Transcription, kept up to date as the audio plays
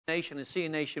nation and see a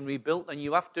nation rebuilt, then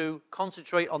you have to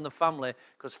concentrate on the family,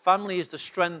 because family is the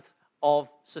strength of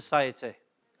society.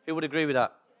 Who would agree with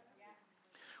that?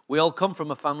 We all come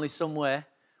from a family somewhere.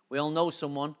 We all know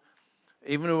someone,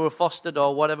 even if we were fostered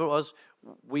or whatever it was.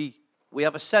 We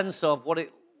have a sense of what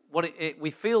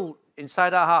we feel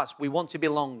inside our hearts. We want to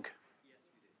belong.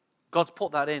 God's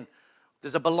put that in.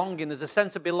 There's a belonging. There's a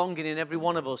sense of belonging in every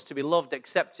one of us, to be loved,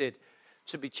 accepted,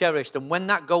 to be cherished. And when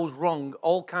that goes wrong,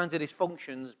 all kinds of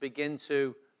dysfunctions begin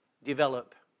to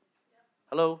develop.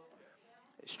 Hello?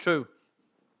 It's true.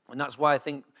 And that's why I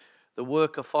think the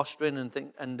work of fostering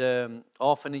and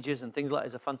orphanages and things like that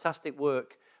is a fantastic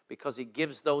work, because it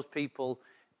gives those people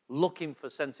looking for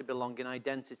sense of belonging,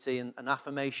 identity and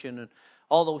affirmation and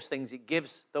all those things. It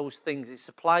gives those things, it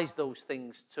supplies those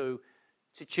things to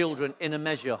children in a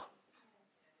measure.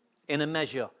 In a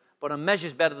measure. But a measure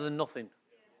is better than nothing.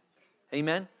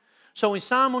 Amen? So in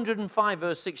Psalm 105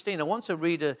 verse 16, I want to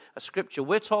read a scripture.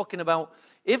 We're talking about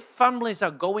if families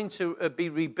are going to be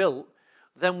rebuilt,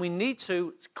 then we need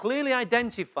to clearly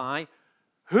identify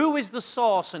who is the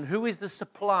source and who is the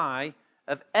supply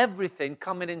of everything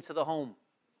coming into the home.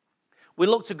 We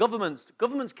look to governments.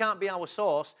 Governments can't be our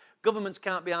source. Governments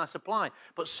can't be our supply.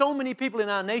 But so many people in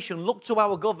our nation look to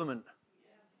our government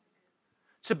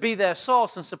to be their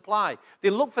source and supply. They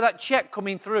look for that check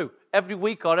coming through every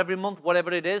week or every month,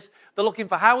 whatever it is. They're looking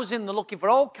for housing. They're looking for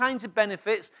all kinds of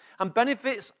benefits. And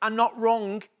benefits are not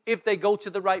wrong if they go to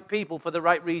the right people for the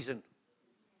right reason.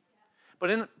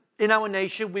 But in our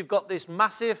nation, we've got this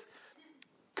massive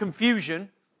confusion.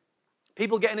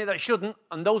 People getting it that shouldn't,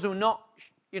 and those who are not,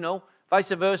 vice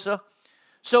versa.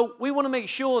 So we want to make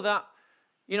sure that,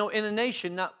 in a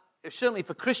nation that, certainly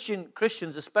for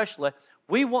Christians especially,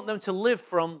 we want them to live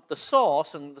from the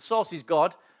source, and the source is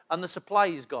God, and the supply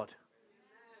is God.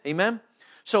 Amen?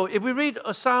 So if we read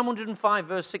Psalm 105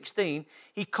 verse 16,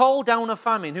 he called down a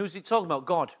famine. Who's he talking about?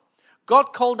 God.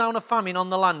 God called down a famine on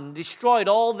the land and destroyed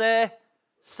all their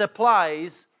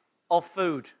supplies of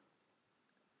food.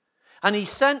 And he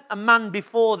sent a man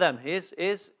before them. Here's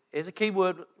a key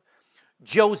word.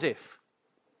 Joseph.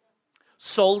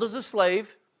 Sold as a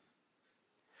slave.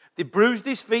 They bruised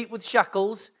his feet with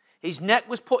shackles. His neck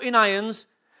was put in irons.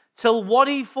 Till what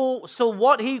he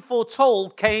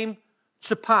foretold came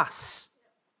to pass.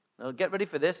 Now get ready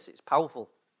for this. It's powerful.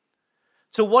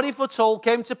 Till what he foretold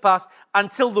came to pass,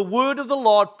 until the word of the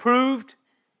Lord proved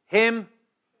him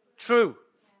true.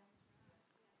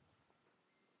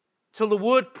 Till the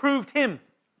word proved him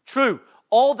true.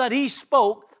 All that he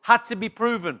spoke had to be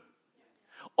proven.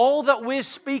 All that we're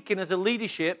speaking as a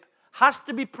leadership has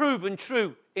to be proven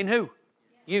true in who?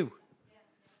 You.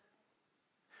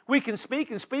 We can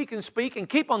speak and speak and speak and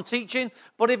keep on teaching,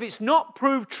 but if it's not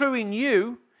proved true in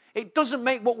you, it doesn't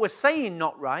make what we're saying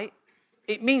not right.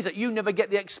 It means that you never get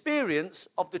the experience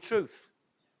of the truth.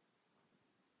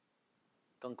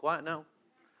 Gone quiet now.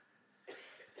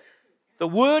 The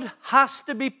word has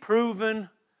to be proven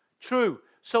true.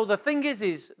 So the thing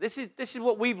is this is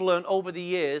what we've learned over the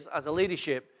years as a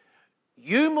leadership.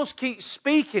 You must keep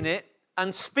speaking it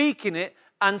and speaking it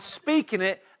and speaking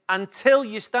it until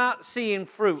you start seeing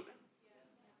fruit.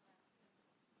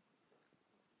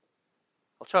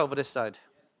 I'll try over this side.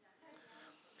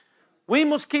 We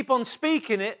must keep on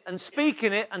speaking it and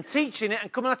teaching it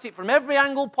and coming at it from every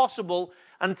angle possible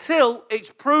until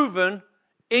it's proven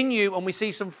in you and we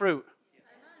see some fruit.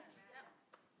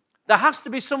 There has to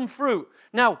be some fruit.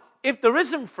 Now, if there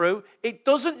isn't fruit, it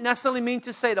doesn't necessarily mean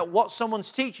to say that what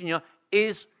someone's teaching you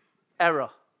is error.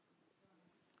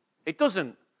 It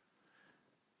doesn't.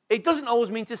 It doesn't always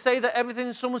mean to say that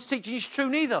everything someone's teaching is true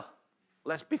neither.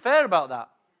 Let's be fair about that.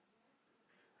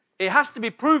 It has to be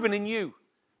proven in you.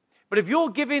 But if you're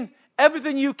giving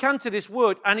everything you can to this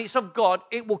word and it's of God,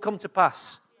 it will come to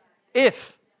pass.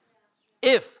 If.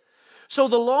 So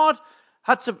the Lord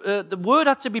the word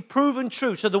had to be proven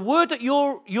true. So the word that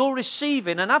you're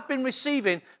receiving, and I've been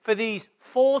receiving for these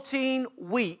 14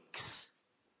 weeks.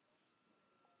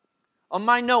 On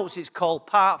my notes, it's called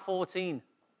part 14.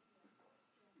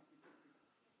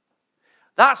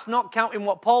 That's not counting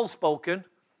what Paul's spoken,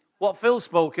 what Phil's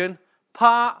spoken,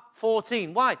 part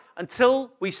 14. Why?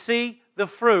 Until we see the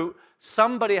fruit,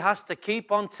 somebody has to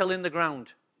keep on tilling the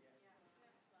ground.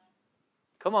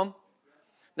 Come on.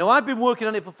 Now, I've been working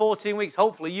on it for 14 weeks.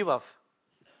 Hopefully, you have.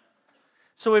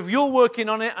 So if you're working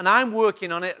on it and I'm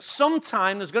working on it,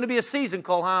 sometime there's going to be a season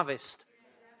called harvest.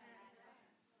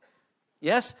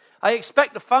 Yes? I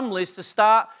expect the families to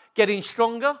start getting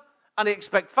stronger, and I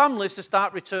expect families to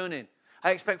start returning.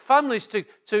 I expect families to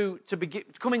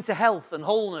come into health and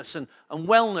wholeness and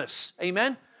wellness.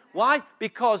 Amen? Why?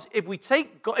 Because if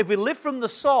we live from the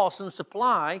source and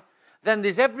supply, then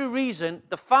there's every reason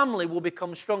the family will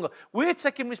become stronger. We're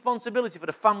taking responsibility for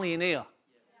the family in here.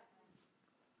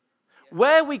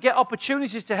 Where we get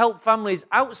opportunities to help families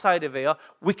outside of here,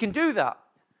 we can do that.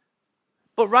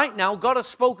 But right now, God has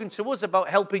spoken to us about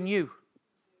helping you.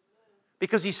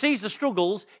 Because He sees the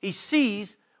struggles, He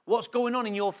sees what's going on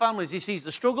in your families. He sees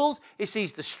the struggles, He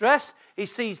sees the stress, He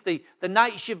sees the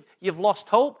nights you've lost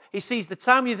hope, He sees the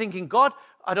time you're thinking, God,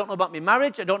 I don't know about my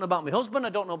marriage, I don't know about my husband, I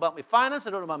don't know about my finance,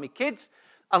 I don't know about my kids.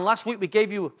 And last week we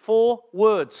gave you 4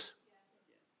 words.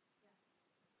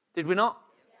 Did we not?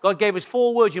 God gave us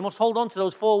 4 words. You must hold on to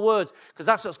those 4 words because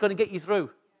that's what's going to get you through.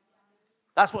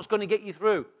 That's what's going to get you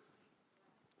through.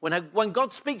 When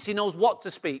God speaks, He knows what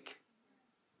to speak.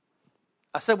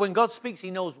 I said when God speaks, He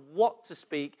knows what to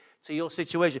speak to your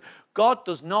situation. God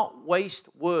does not waste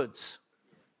words.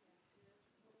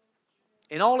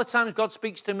 In all the times God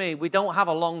speaks to me, we don't have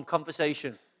a long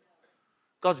conversation.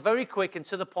 God's very quick and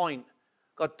to the point.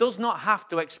 God does not have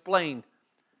to explain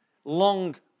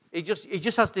long. He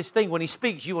just has this thing. When He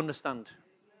speaks, you understand.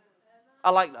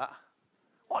 I like that.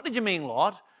 What did you mean,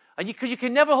 Lord? And because you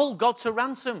can never hold God to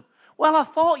ransom. Well, I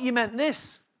thought you meant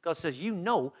this. God says, you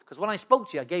know, because when I spoke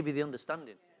to you, I gave you the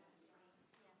understanding.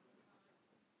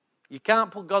 You can't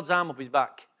put God's arm up His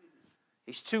back.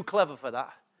 He's too clever for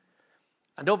that.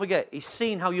 And don't forget, He's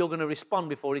seen how you're going to respond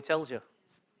before He tells you.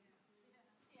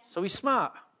 So He's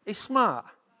smart. He's smart.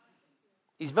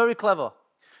 He's very clever.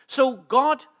 So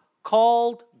God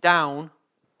called down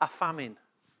a famine.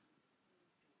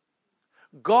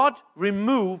 God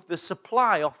removed the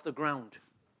supply off the ground.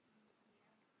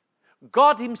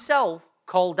 God Himself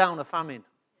called down a famine.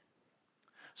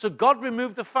 So God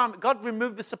removed the famine. God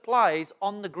removed the supplies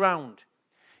on the ground.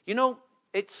 You know,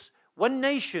 it's when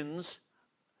nations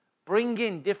bring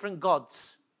in different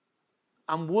gods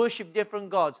and worship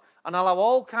different gods and allow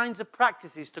all kinds of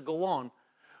practices to go on,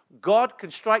 God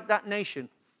can strike that nation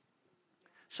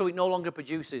so it no longer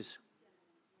produces.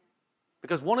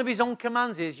 Because one of His own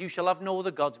commands is, you shall have no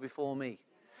other gods before me.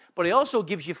 But He also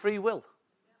gives you free will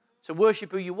to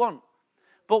worship who you want.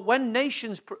 But when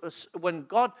nations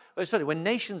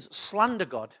slander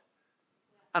God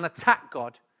and attack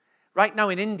God, right now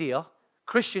in India,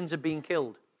 Christians are being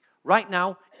killed. Right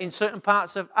now, in certain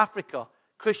parts of Africa,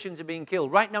 Christians are being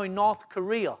killed. Right now in North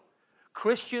Korea,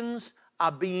 Christians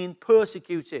are being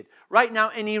persecuted. Right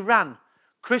now in Iran,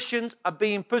 Christians are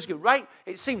being persecuted. Right,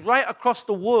 it seems right across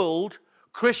the world,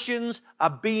 Christians are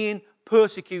being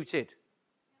persecuted.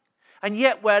 And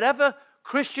yet, wherever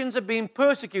Christians are being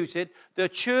persecuted, the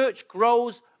church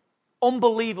grows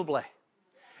unbelievably.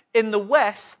 In the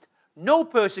West, no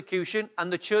persecution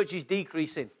and the church is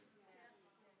decreasing.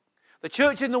 The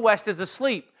church in the West is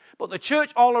asleep, but the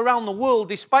church all around the world,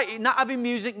 despite it not having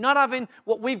music, not having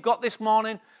what we've got this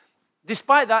morning,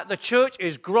 despite that, the church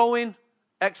is growing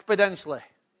exponentially.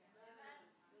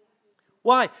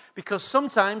 Why? Because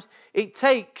sometimes it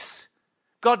takes,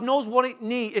 God knows what it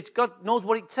needs, God knows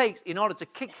what it takes in order to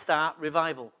kickstart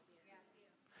revival.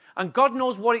 And God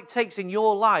knows what it takes in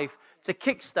your life to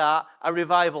kickstart a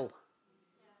revival.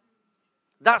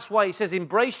 That's why He says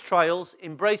embrace trials,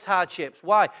 embrace hardships.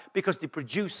 Why? Because they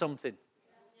produce something.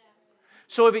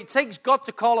 So if it takes God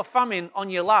to call a famine on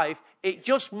your life, it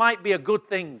just might be a good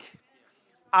thing.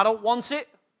 I don't want it,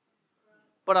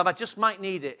 but I just might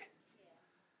need it.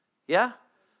 Yeah?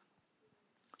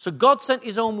 So God sent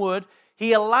His own word.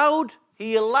 He allowed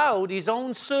His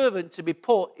own servant to be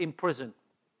put in prison.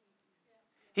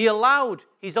 He allowed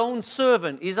His own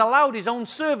servant. He's allowed His own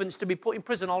servants to be put in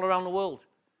prison all around the world.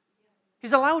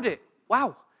 He's allowed it.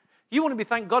 Wow. You want to be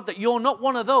thank God that you're not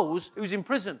one of those who's in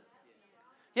prison.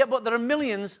 Yeah, but there are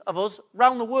millions of us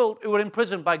around the world who are in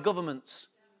prison by governments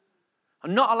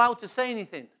and not allowed to say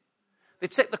anything. They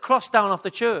take the cross down off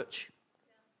the church.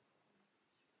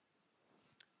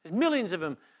 There's millions of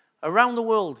them around the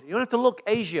world. You don't have to look.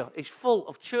 Asia is full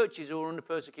of churches who are under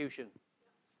persecution.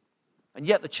 And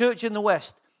yet the church in the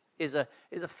West is a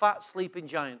fat, sleeping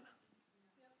giant.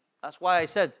 That's why I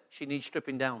said she needs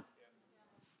stripping down.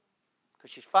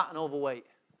 Because she's fat and overweight,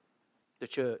 the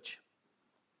church.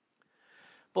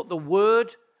 But the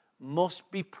word must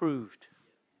be proved.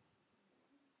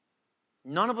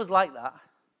 None of us like that.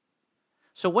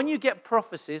 So when you get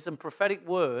prophecies and prophetic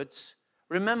words,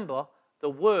 remember, the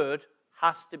word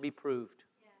has to be proved.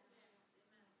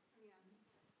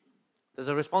 There's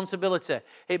a responsibility.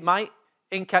 You might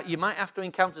have to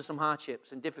encounter some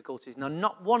hardships and difficulties. Now,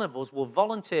 not one of us will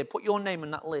volunteer, put your name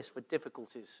on that list for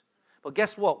difficulties. But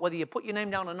guess what? Whether you put your name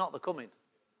down or not, they're coming.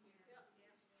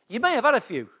 You may have had a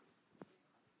few.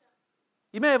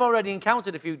 You may have already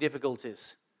encountered a few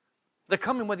difficulties. They're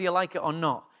coming whether you like it or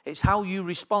not. It's how you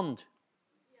respond.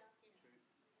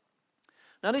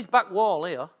 Now, this back wall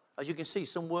here, as you can see,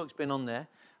 some work's been on there.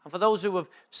 And for those who have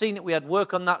seen it, we had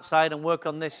work on that side and work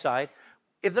on this side.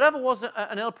 If there ever was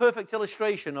a perfect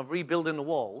illustration of rebuilding the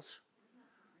walls,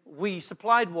 we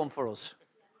supplied one for us.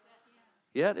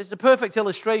 Yeah, it's a perfect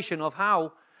illustration of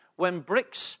how when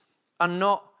bricks are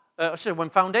not, when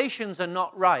foundations are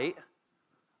not right,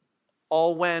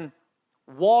 or when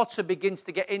water begins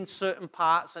to get in certain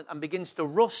parts and begins to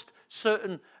rust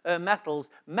certain metals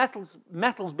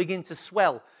begin to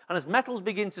swell. And as metals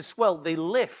begin to swell, they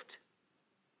lift.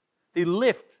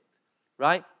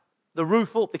 Right? The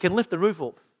roof up. They can lift the roof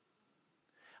up.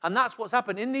 And that's what's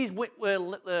happened. In these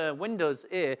windows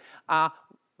here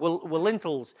were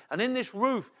lintels. And in this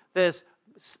roof, there's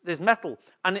metal.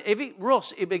 And if it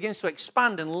rusts, it begins to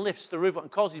expand and lifts the roof up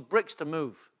and causes bricks to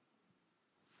move.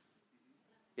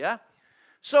 Yeah?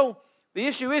 So the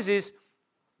issue is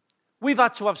we've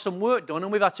had to have some work done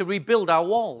and we've had to rebuild our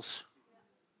walls.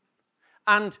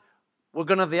 And we're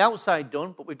going to have the outside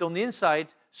done, but we've done the inside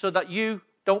so that you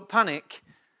don't panic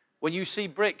when you see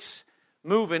bricks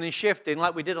moving and shifting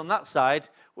like we did on that side,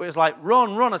 where it's like,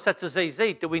 run. I said to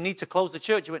ZZ, do we need to close the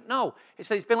church? He went, no. He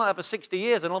said, it's been like that for 60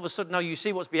 years, and all of a sudden now you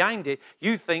see what's behind it,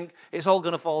 you think it's all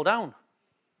going to fall down.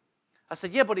 I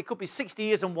said, yeah, but it could be 60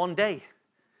 years and one day.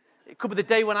 It could be the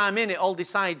day when I'm in, it all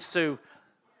decides to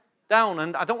down.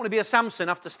 And I don't want to be a Samson,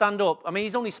 have to stand up. I mean,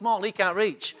 he's only small, he can't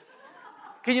reach.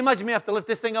 Can you imagine me have to lift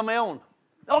this thing on my own?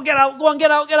 Oh, get out, go on, get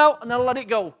out, and then I'll let it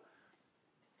go.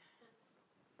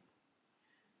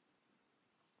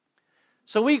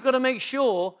 So we've got to make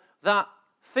sure that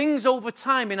things over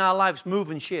time in our lives move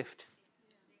and shift.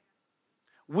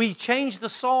 We change the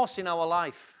source in our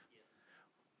life,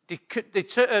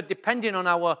 depending on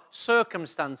our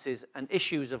circumstances and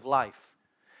issues of life.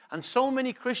 And so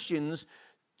many Christians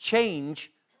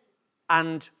change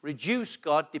and reduce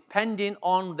God depending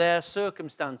on their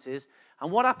circumstances.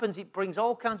 And what happens, it brings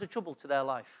all kinds of trouble to their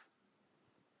life.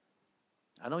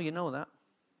 I know you know that.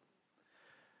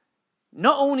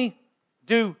 Not only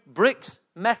do bricks,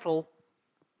 metal,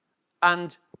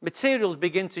 and materials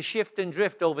begin to shift and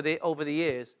drift over the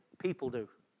years, people do.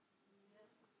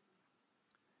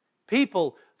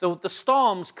 People, the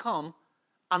storms come,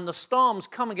 and the storms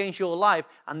come against your life,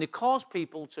 and they cause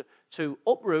people to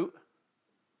uproot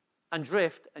and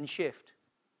drift and shift.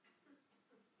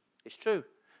 It's true.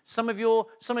 Some of you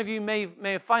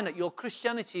may find that your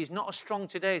Christianity is not as strong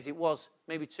today as it was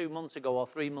maybe 2 months ago or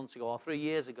 3 months ago or 3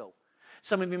 years ago.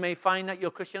 Some of you may find that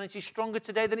your Christianity is stronger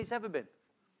today than it's ever been.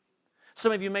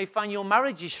 Some of you may find your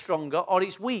marriage is stronger or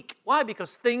it's weak. Why?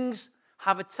 Because things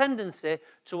have a tendency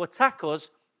to attack us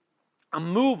and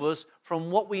move us from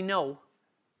what we know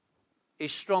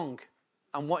is strong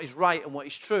and what is right and what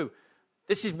is true.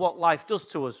 This is what life does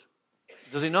to us,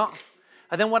 does it not?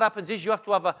 And then what happens is you have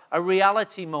to have a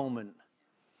reality moment.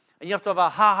 And you have to have a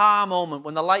ha-ha moment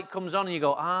when the light comes on and you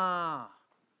go, ah.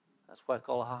 That's what I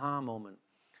call a ha-ha moment.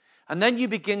 And then you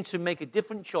begin to make a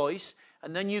different choice,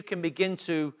 and then you can begin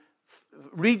to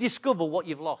rediscover what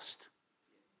you've lost.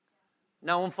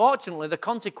 Now, unfortunately, the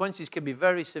consequences can be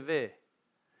very severe.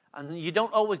 And you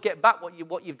don't always get back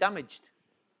what you've damaged.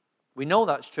 We know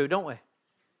that's true, don't we?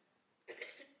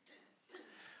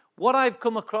 What I've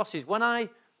come across is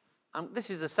this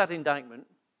is a sad indictment,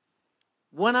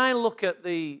 when I look at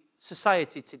the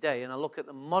society today and I look at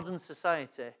the modern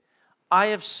society, I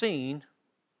have seen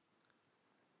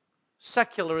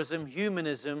secularism,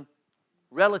 humanism,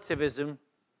 relativism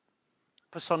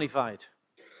personified.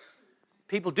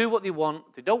 People do what they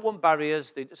want. They don't want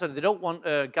barriers. They don't want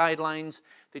guidelines.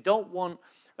 They don't want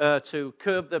to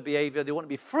curb their behavior. They want to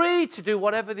be free to do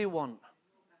whatever they want.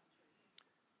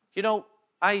 You know,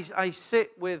 I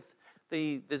sit with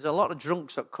there's a lot of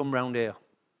drunks that come round here.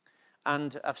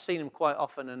 And I've seen them quite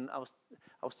often. And I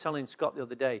was telling Scott the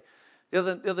other day.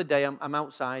 The other day I'm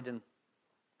outside and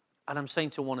I'm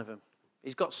saying to one of them,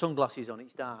 he's got sunglasses on,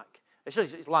 it's dark.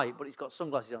 It's light, but he's got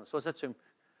sunglasses on. So I said to him,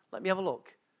 let me have a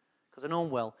look, because I know him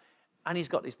well. And he's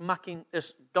got this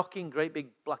docking, great big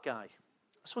black eye.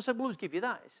 So I said, well, who's give you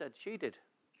that? He said, she did.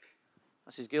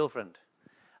 That's his girlfriend.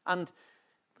 And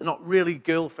they're not really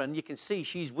girlfriend. You can see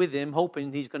she's with him,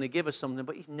 hoping he's going to give her something,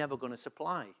 but he's never going to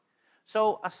supply.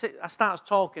 So I start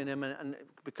talking to him, and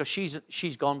because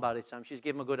she's gone by the time, she's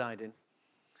given him a good hiding.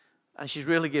 And she's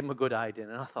really given him a good hiding.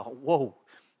 And I thought, whoa,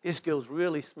 this girl's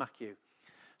really smack you.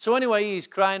 So anyway, he's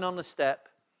crying on the step.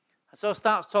 And so I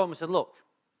start talking to him. I said, look,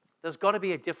 there's got to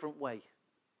be a different way.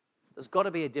 There's got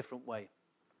to be a different way.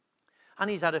 And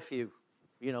he's had a few.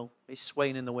 You know, he's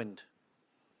swaying in the wind.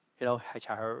 You know,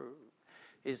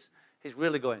 He's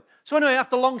really going. So anyway,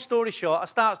 after long story short, I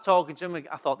start talking to him.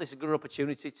 I thought this is a good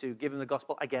opportunity to give him the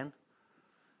gospel again.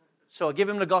 So I give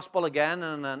him the gospel again,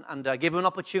 and I give him an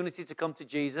opportunity to come to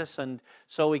Jesus. And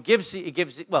so he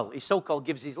so-called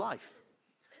gives his life.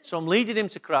 So I'm leading him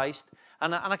to Christ,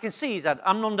 and I can see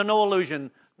I'm under no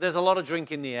illusion. There's a lot of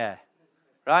drink in the air,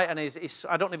 right? And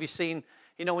I don't know if you've seen,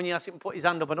 when you ask him to put his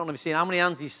hand up, I don't know if you've seen how many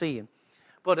hands he's seeing.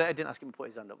 But I didn't ask him to put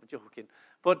his hand up, I'm joking.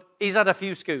 But he's had a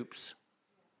few scoops.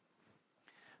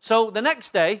 So the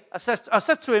next day, I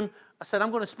said to him,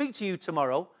 I'm going to speak to you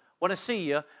tomorrow when I see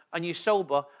you and you're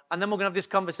sober, and then we're going to have this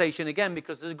conversation again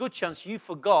because there's a good chance you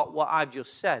forgot what I've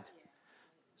just said.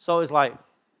 So it's like,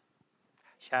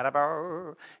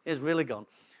 shadabar, he's really gone.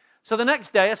 So the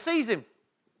next day, I sees him.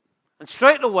 And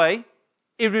straight away,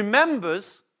 he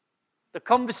remembers the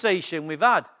conversation we've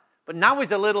had. But now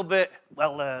he's a little bit,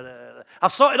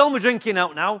 I've sorted all my drinking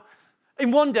out now. In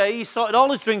one day, he sorted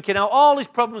all his drinking out. All his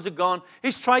problems are gone.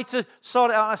 He's tried to sort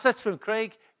it out. I said to him,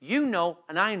 Craig, you know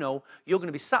and I know you're going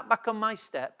to be sat back on my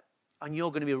step and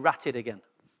you're going to be ratted again.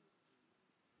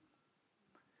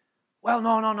 Well,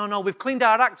 no. We've cleaned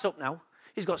our act up now.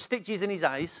 He's got stitches in his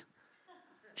eyes.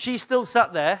 She's still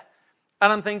sat there.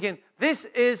 And I'm thinking, this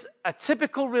is a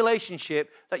typical relationship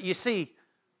that you see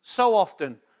so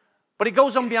often. But it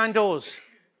goes on behind doors.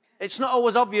 It's not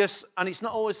always obvious and it's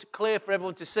not always clear for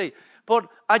everyone to see. But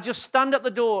I just stand at the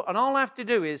door and all I have to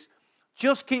do is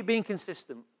just keep being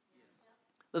consistent.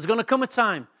 There's going to come a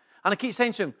time. And I keep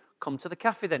saying to him, come to the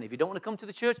cafe then. If you don't want to come to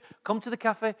the church, come to the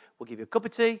cafe. We'll give you a cup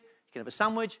of tea. You can have a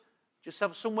sandwich. Just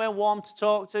have somewhere warm to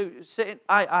talk to. Sit in.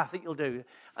 I think you'll do.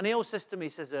 And he always says to me, he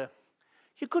says,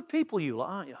 you're good people, you lot,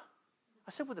 aren't you?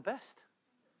 I said, we're the best.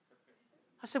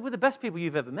 I said, we're the best people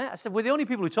you've ever met. I said, we're the only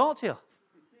people who talk to you.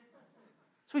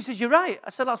 So he says, you're right. I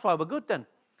said, that's why we're good then.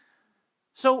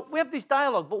 So we have this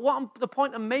dialogue, but the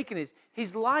point I'm making is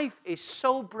his life is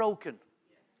so broken.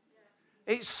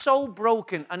 It's so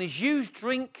broken, and he's used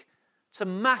drink to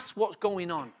mask what's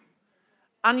going on.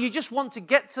 And you just want to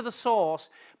get to the source,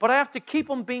 but I have to keep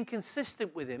on being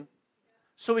consistent with him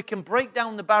so we can break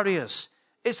down the barriers.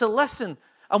 It's a lesson.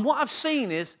 And what I've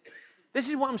seen is,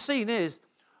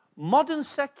 modern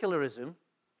secularism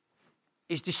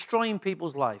is destroying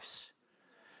people's lives.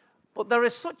 But there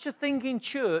is such a thing in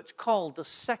church called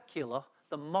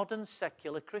the modern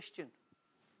secular Christian.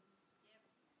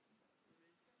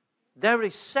 There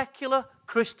is secular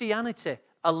Christianity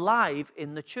alive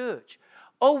in the church.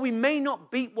 Oh, we may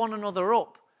not beat one another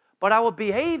up, but our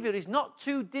behavior is not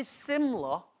too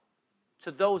dissimilar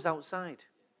to those outside.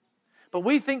 But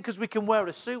we think because we can wear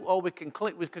a suit or we can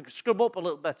scrub up a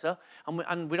little better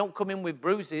and we don't come in with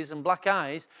bruises and black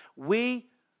eyes, we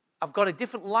have got a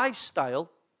different lifestyle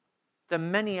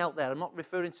than many out there. I'm not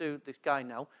referring to this guy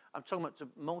now. I'm talking about to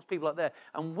most people out there.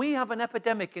 And we have an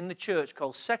epidemic in the church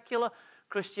called secular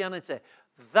Christianity.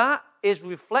 That is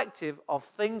reflective of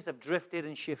things that have drifted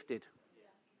and shifted.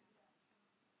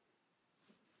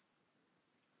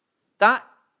 That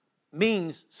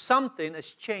means something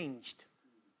has changed.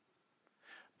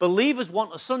 Believers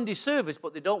want a Sunday service,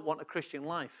 but they don't want a Christian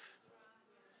life.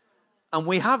 And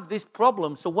we have this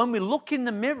problem. So when we look in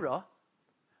the mirror,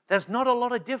 there's not a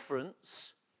lot of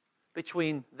difference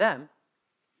between them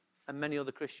and many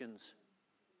other Christians.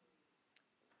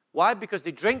 Why? Because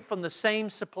they drink from the same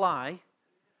supply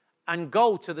and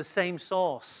go to the same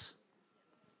source.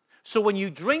 So when you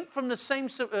drink from the same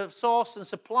source and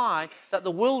supply that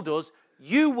the world does,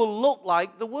 you will look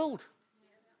like the world.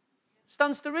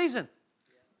 Stands to reason.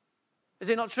 Is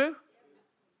it not true?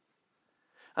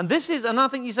 And I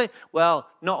think you say, well,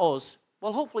 not us.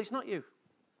 Well, hopefully it's not you.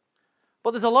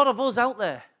 But there's a lot of us out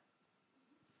there.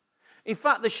 In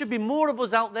fact, there should be more of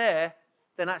us out there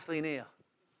than actually in here.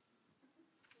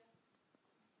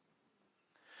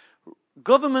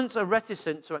 Governments are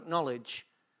reticent to acknowledge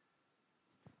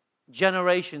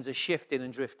generations are shifting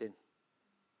and drifting.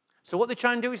 So what they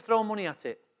try and do is throw money at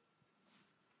it.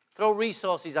 Throw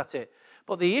resources at it.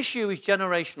 But the issue is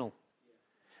generational.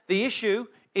 The issue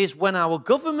is when our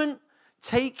government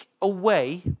take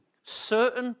away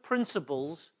certain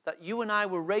principles that you and I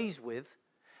were raised with.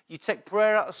 You take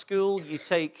prayer out of school. You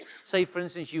take, say for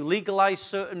instance, you legalize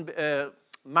certain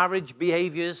marriage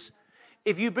behaviors.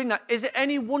 If you bring that, is it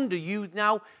any wonder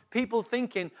people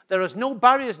thinking there is no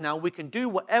barriers now, we can do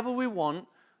whatever we want,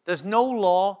 there's no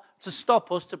law to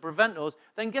stop us, to prevent us,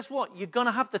 then guess what? You're going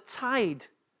to have the tide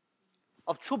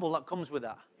of trouble that comes with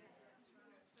that.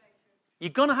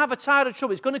 You're going to have a tide of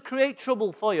trouble. It's going to create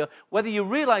trouble for you, whether you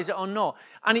realize it or not.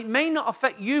 And it may not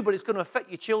affect you, but it's going to affect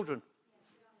your children.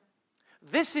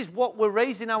 This is what we're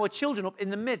raising our children up in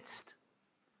the midst.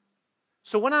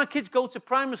 So when our kids go to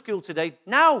primary school today,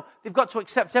 now they've got to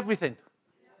accept everything.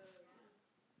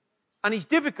 And it's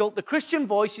difficult. The Christian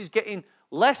voice is getting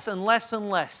less and less and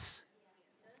less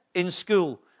in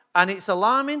school. And it's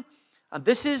alarming. And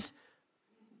this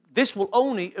will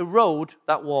only erode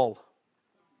that wall.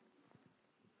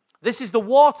 This is the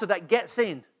water that gets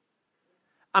in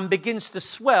and begins to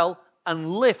swell and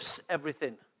lifts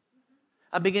everything.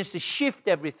 And begins to shift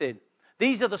everything.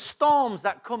 These are the storms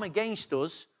that come against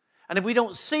us. And if we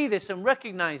don't see this and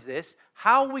recognize this,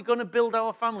 how are we going to build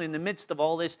our family in the midst of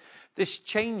all this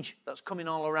change that's coming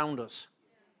all around us?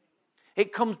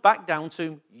 It comes back down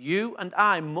to you and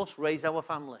I must raise our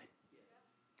family.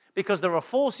 Because there are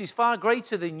forces far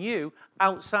greater than you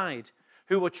outside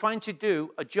who are trying to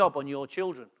do a job on your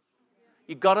children.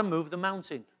 You've got to move the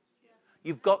mountain.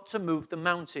 You've got to move the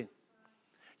mountain.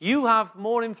 You have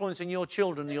more influence in your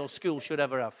children than your school should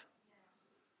ever have.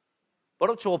 But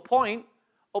up to a point,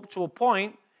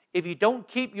 if you don't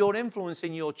keep your influence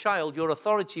in your child, your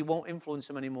authority won't influence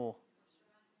them anymore.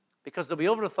 Because there'll be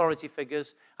other authority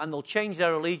figures and they'll change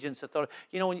their allegiance.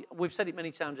 You know, we've said it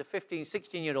many times, a 15,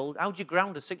 16-year-old, how do you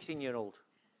ground a 16-year-old?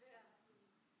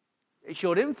 It's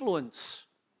your influence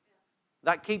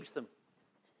that keeps them.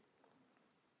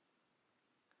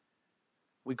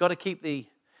 We've got to keep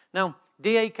Now,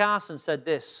 D.A. Carson said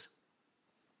this.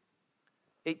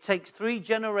 It takes 3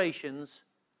 generations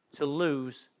to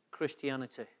lose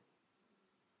Christianity.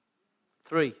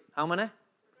 3. How many?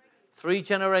 3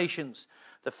 generations.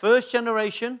 The first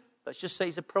generation, let's just say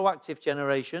it's a proactive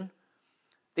generation,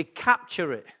 they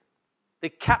capture it. They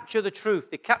capture the truth.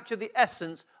 They capture the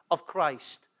essence of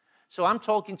Christ. So I'm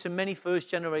talking to many first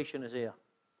generationers here.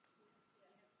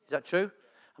 Is that true?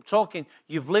 I'm talking,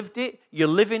 you've lived it, you're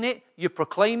living it, you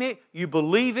proclaim it, you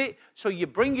believe it. So you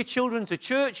bring your children to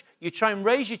church, you try and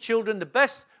raise your children the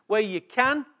best way you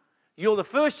can. You're the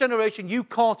first generation, you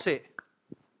caught it.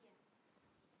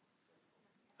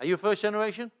 Are you a first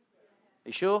generation? Are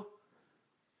you sure?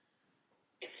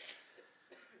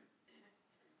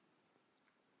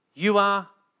 You are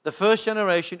the first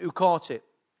generation who caught it.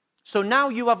 So now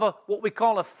you have what we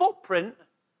call a footprint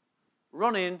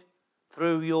running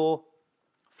through your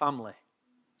family.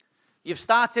 You've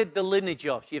started the lineage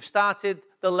of, you've started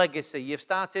the legacy, you've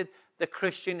started the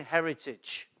Christian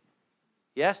heritage.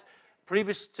 Yes?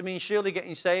 Previous to me and Shirley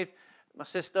getting saved, my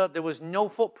sister, there was no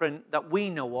footprint that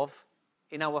we know of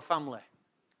in our family.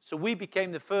 So we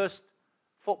became the first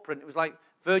footprint. It was like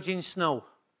virgin snow.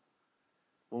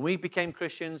 When we became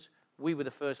Christians, we were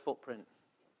the first footprint.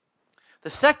 The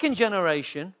second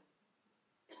generation,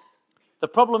 the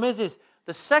problem is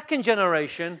the second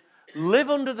generation live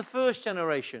under the first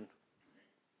generation.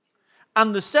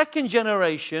 And the second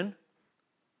generation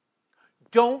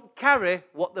don't carry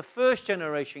what the first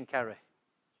generation carry.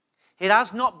 It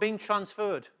has not been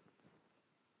transferred.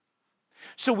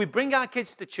 So we bring our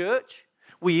kids to church.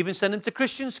 We even send them to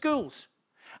Christian schools.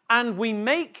 And we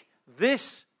make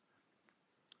this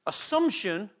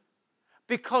assumption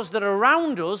because they're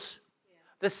around us,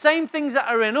 the same things that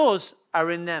are in us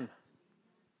are in them.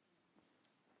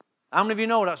 How many of you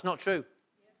know that's not true?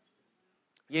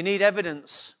 You need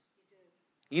evidence.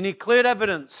 You need clear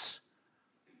evidence.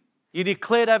 You need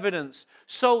clear evidence.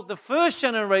 So the first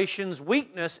generation's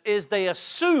weakness is they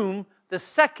assume the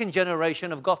second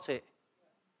generation have got it.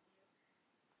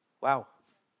 Wow.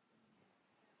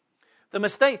 The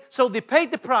mistake. So they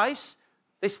paid the price.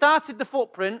 They started the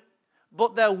footprint.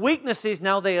 But their weakness is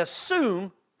now they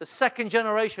assume the second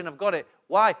generation have got it.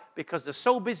 Why? Because they're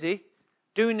so busy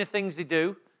doing the things they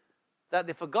do that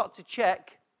they forgot to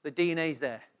check the DNA's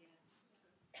there.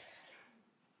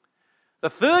 The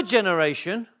third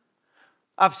generation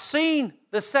have seen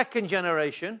the second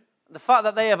generation, the fact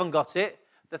that they haven't got it.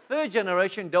 The third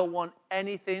generation don't want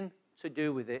anything to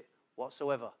do with it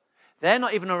whatsoever. They're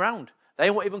not even around. They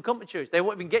won't even come to church. They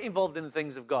won't even get involved in the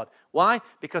things of God. Why?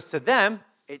 Because to them,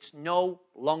 it's no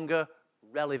longer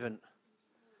relevant.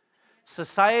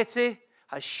 Society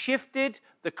has shifted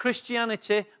the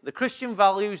Christianity, the Christian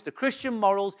values, the Christian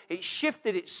morals. It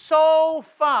shifted it so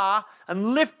far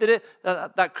and lifted it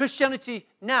that Christianity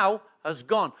now has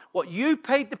gone. What you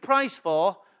paid the price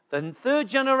for, the third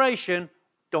generation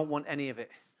don't want any of it.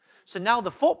 So now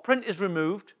the footprint is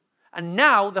removed, and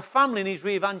now the family needs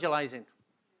re-evangelizing.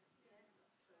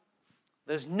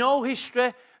 There's no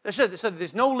history. They said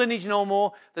there's no lineage no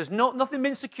more. There's nothing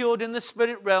been secured in the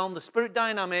spirit realm, the spirit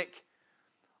dynamic.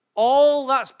 All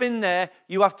that's been there,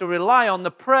 you have to rely on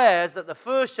the prayers that the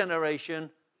first generation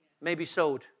maybe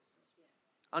sowed.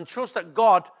 And trust that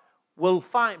God will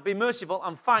be merciful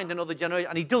and find another generation.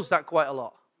 And he does that quite a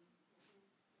lot.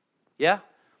 Yeah?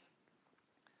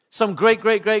 Some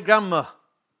great-great-great-grandma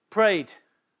prayed.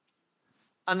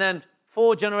 And then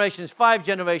 4 generations, 5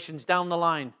 generations down the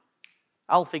line,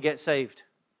 Alfie gets saved.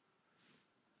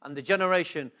 And the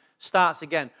generation starts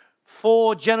again.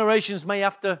 4 generations may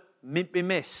have to be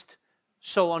missed,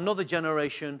 so another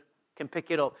generation can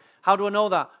pick it up. How do I know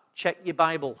that? Check your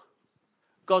Bible.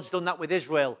 God's done that with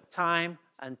Israel time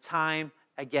and time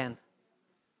again.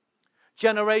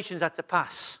 Generations had to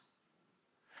pass.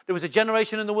 There was a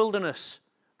generation in the wilderness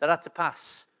that had to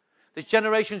pass. There's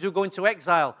generations who go into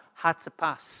exile, had to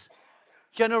pass.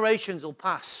 Generations will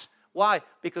pass. Why?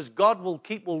 Because God will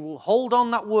hold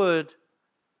on that word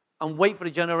and wait for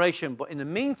the generation. But in the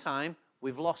meantime,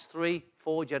 we've lost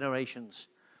 3-4 generations.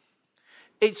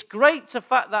 It's great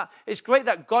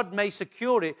that God may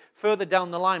secure it further down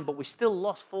the line, but we still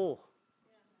lost 4.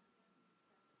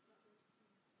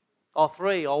 Or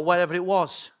 3, or whatever it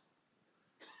was.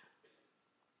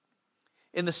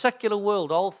 In the secular world,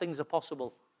 all things are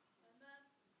possible.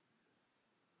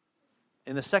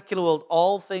 In the secular world,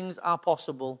 all things are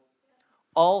possible.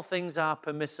 All things are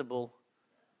permissible.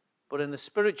 But in the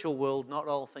spiritual world, not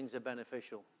all things are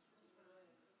beneficial.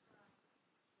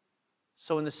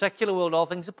 So in the secular world, all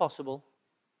things are possible.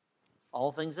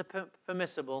 All things are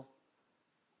permissible.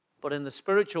 But in the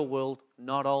spiritual world,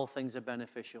 not all things are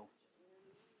beneficial.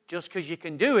 Just because you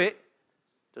can do it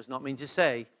does not mean to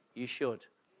say you should.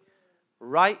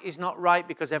 Right is not right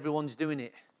because everyone's doing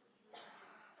it.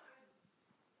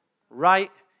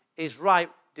 Right is right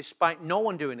despite no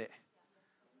one doing it.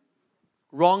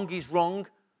 Wrong is wrong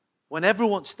when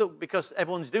because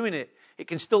everyone's doing it. It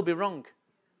can still be wrong.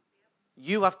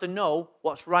 You have to know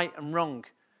what's right and wrong,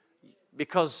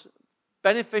 because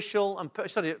beneficial and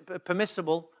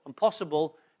permissible and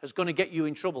possible is going to get you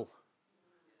in trouble.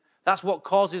 That's what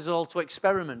causes us all to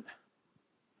experiment.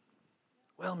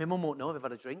 Well, my mum won't know if I've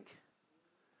had a drink.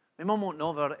 My mum won't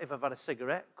know if I've had a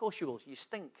cigarette. Of course you will. You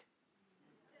stink.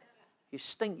 You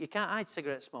stink. You can't hide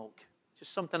cigarette smoke.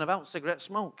 Just something about cigarette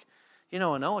smoke. I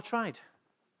know. I tried.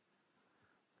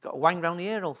 Got a wang round the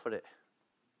ear hole for it.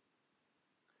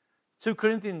 2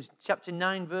 Corinthians chapter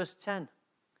 9, verse 10.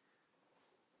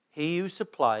 He who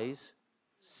supplies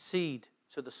seed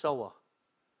to the sower.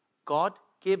 God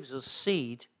gives us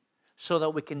seed so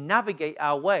that we can navigate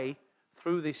our way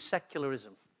through this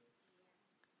secularism.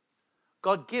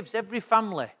 God gives every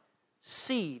family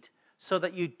seed so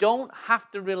that you don't have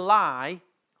to rely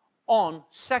on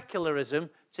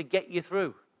secularism to get you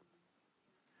through.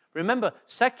 Remember,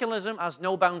 secularism has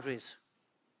no boundaries.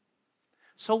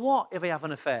 So what if I have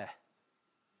an affair?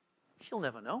 She'll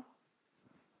never know.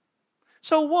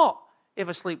 So what if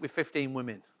I sleep with 15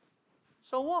 women?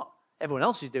 So what? Everyone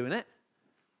else is doing it.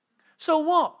 So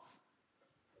what?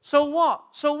 So what?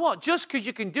 So what? Just because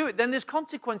you can do it, then there's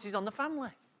consequences on the family.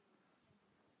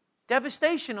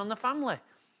 Devastation on the family.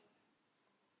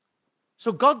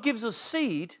 So God gives us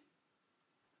seed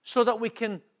so that we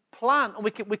can plan and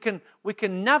we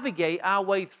can navigate our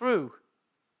way through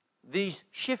these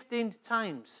shifting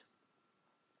times.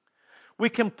 We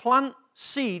can plant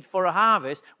seed for a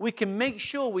harvest. We can make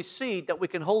sure with seed that we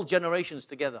can hold generations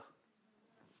together.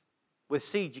 With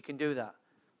seed, you can do that.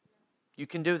 You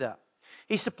can do that.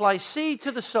 He supplies seed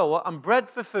to the sower and bread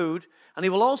for food, and he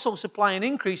will also supply and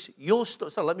increase your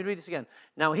store. So let me read this again.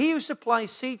 Now, he who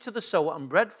supplies seed to the sower and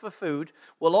bread for food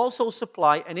will also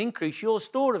supply and increase your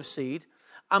store of seed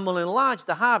and will enlarge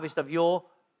the harvest of your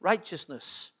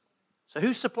righteousness. So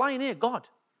who's supplying here? God.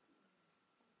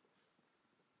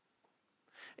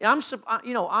 I'm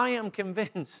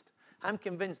convinced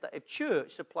that if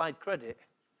church supplied credit,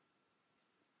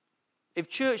 if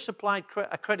church supplied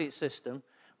a credit system,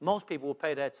 most people will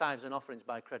pay their tithes and offerings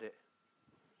by credit.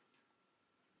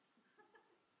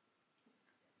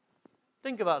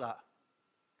 Think about that.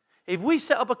 If we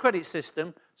set up a credit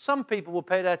system, some people will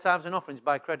pay their tithes and offerings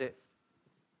by credit.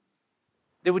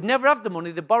 They would never have the money,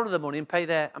 they'd borrow the money and pay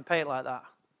it like that.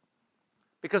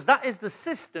 Because that is the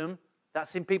system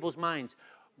that's in people's minds.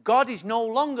 God is no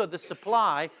longer the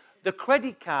supply. The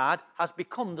credit card has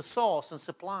become the source and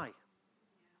supply.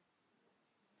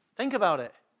 Think about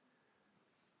it.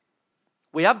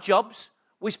 We have jobs.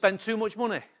 We spend too much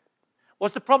money.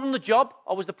 Was the problem the job,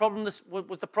 or was the problem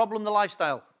the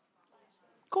lifestyle?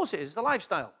 Of course it is, the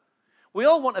lifestyle. We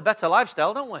all want a better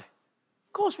lifestyle, don't we?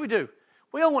 Of course we do.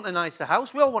 We all want a nicer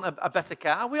house. We all want a better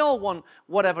car. We all want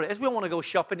whatever it is. We all want to go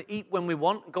shopping, eat when we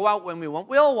want, go out when we want.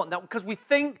 We all want that because we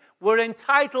think we're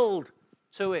entitled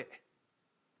to it.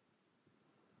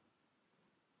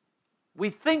 We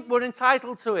think we're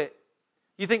entitled to it.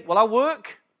 You think, well, I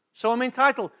work, so I'm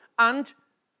entitled. And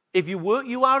if you work,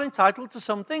 you are entitled to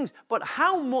some things. But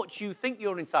how much you think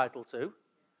you're entitled to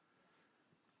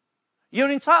You're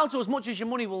entitled to as much as your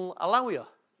money will allow you.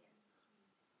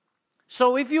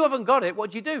 So if you haven't got it,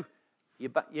 what do?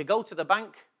 You go to the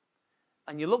bank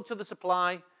and you look to the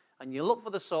supply and you look for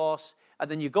the source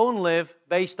and then you go and live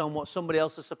based on what somebody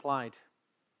else has supplied.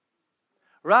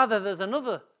 Rather,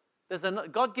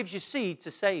 God gives you seed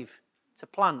to save, to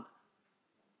plant,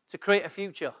 to create a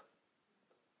future.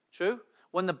 True?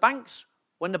 When the banks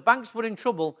were in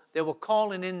trouble, they were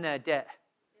calling in their debt.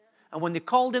 And when they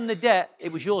called in the debt,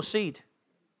 it was your seed.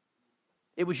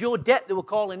 It was your debt they were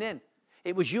calling in.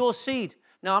 It was your seed.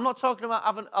 Now, I'm not talking about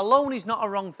having a loan is not a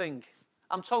wrong thing.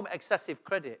 I'm talking about excessive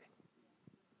credit.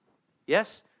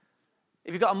 Yes?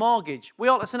 If you've got a mortgage,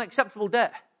 that's an acceptable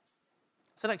debt.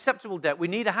 It's an acceptable debt. We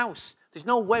need a house. There's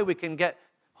no way we can get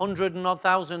 100 and odd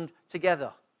thousand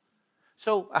together.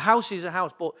 So a house is a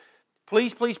house. But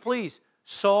please, please, please,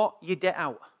 sort your debt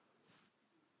out.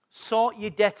 Sort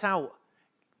your debt out.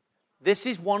 This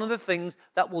is one of the things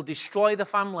that will destroy the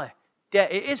family.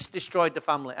 Debt, it is destroyed the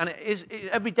family. And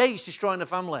every day it's destroying the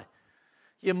family.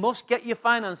 You must get your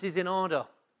finances in order.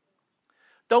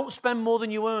 Don't spend more than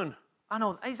you earn. I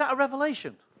know, is that a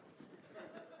revelation?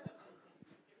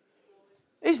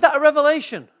 Is that a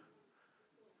revelation?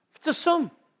 To some.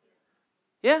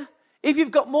 Yeah? If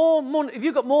you've got more money, if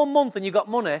you've got more month than you've got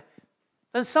money,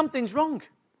 then something's wrong.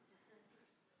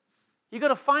 You've got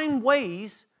to find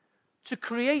ways to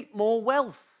create more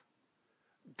wealth.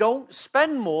 Don't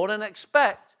spend more and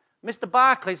expect Mr.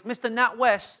 Barclays, Mr.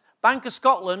 NatWest, Bank of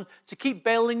Scotland to keep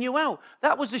bailing you out.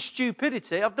 That was the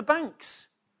stupidity of the banks.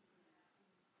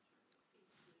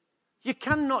 You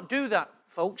cannot do that,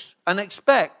 folks, and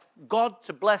expect God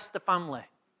to bless the family.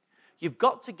 You've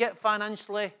got to get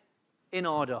financially in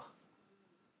order.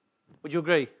 Would you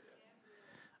agree?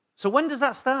 So when does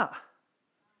that start?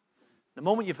 The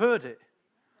moment you've heard it.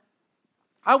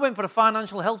 I went for a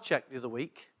financial health check the other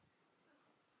week.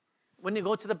 When you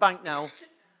go to the bank now,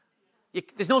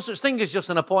 there's no such thing as just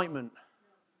an appointment.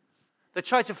 They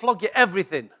try to flog you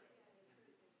everything.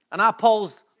 And our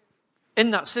Paul's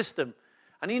in that system.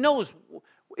 And he knows,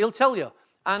 he'll tell you.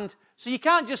 And so you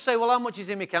can't just say, well, how much is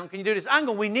in my account? Can you do this? Hang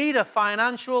on, we need a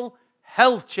financial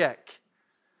health check.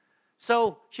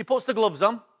 So she puts the gloves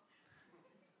on.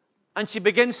 And she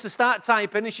begins to start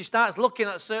typing. And she starts looking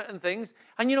at certain things.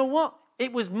 And you know what?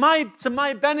 It was to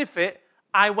my benefit,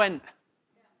 I went.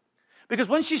 Because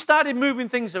when she started moving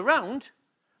things around,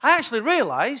 I actually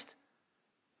realized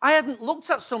I hadn't looked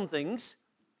at some things,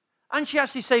 and she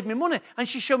actually saved me money, and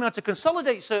she showed me how to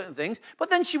consolidate certain things, but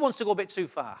then she wants to go a bit too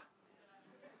far.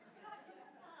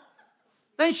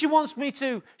 Then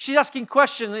she's asking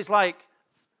questions, it's like,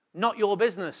 not your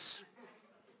business.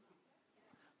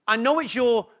 I know it's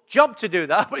your job to do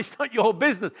that, but it's not your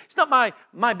business. It's not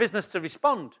my business to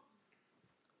respond.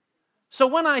 So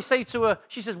when I say to her,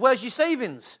 she says, where's your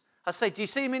savings? I say, do you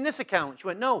see them in this account? She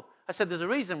went, no. I said, there's a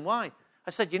reason why.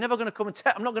 I said, you're never going to come and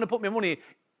I'm not going to put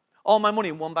all my money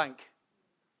in one bank.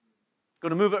 Going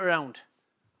to move it around.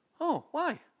 Oh,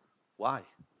 why? Why?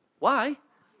 Why?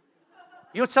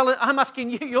 I'm asking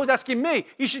you, you're asking me.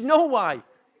 You should know why.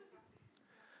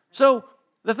 So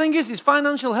the thing is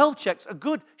financial health checks are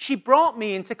good. She brought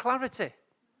me into clarity.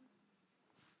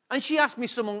 And she asked me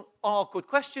some awkward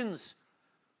questions.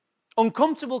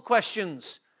 Uncomfortable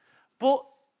questions. But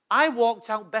I walked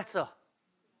out better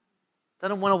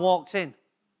than when I walked in.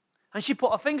 And she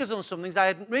put her fingers on some things I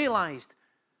hadn't realized.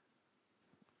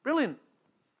 Brilliant.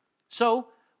 So,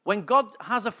 when God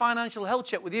has a financial health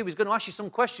check with you, he's going to ask you some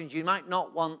questions you might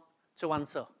not want to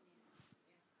answer.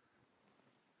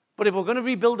 But if we're going to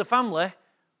rebuild a family,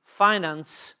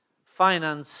 finance.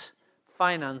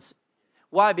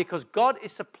 Why? Because God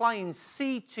is supplying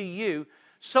seed to you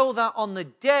so that on the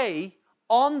day,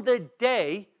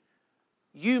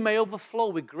 you may overflow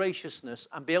with graciousness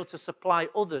and be able to supply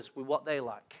others with what they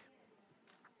lack.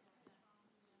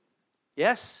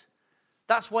 Yes?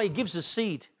 That's why he gives us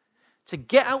seed. To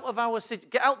get out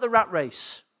the rat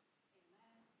race.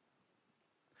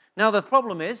 Now the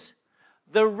problem is,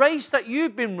 the race that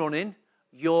you've been running,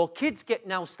 your kids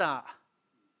now start.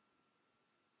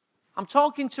 I'm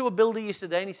talking to a builder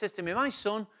yesterday and he says to me, my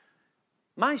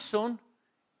son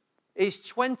is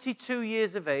 22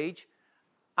 years of age.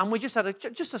 And we just had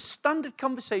a standard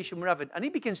conversation we're having. And he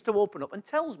begins to open up and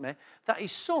tells me that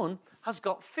his son has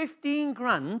got 15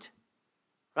 grand.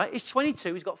 Right? He's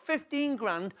 22. He's got 15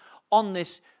 grand on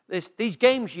these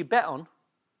games you bet on.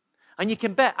 And you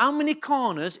can bet how many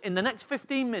corners in the next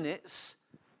 15 minutes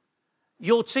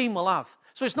your team will have.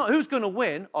 So it's not who's going to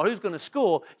win or who's going to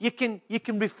score. You can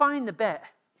refine the bet.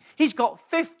 He's got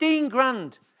 15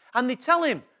 grand. And they tell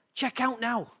him, check out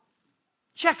now.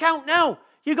 Check out now.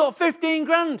 You got 15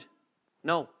 grand.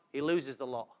 No, he loses the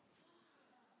lot.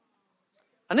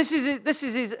 And this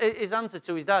is his answer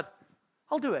to his dad.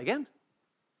 I'll do it again.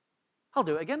 I'll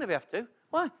do it again if I have to.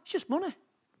 Why? It's just money.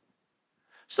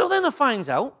 So then I finds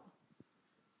out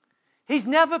he's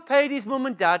never paid his mum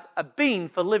and dad a bean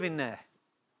for living there.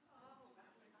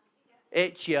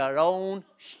 It's your own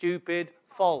stupid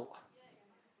fault.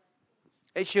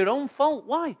 It's your own fault.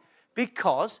 Why?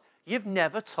 Because you've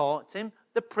never taught him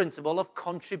the principle of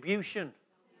contribution.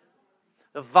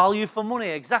 The value for money,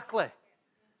 exactly.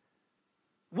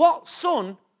 What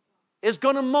son is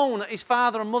going to moan at his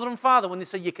father and mother and father when they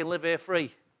say you can live here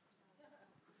free?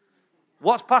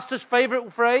 What's pastor's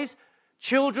favourite phrase?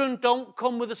 Children don't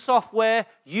come with the software.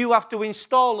 You have to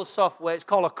install the software. It's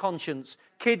called a conscience.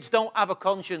 Kids don't have a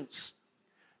conscience.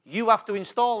 You have to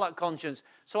install that conscience.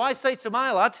 So I say to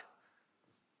my lad,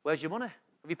 where's your money?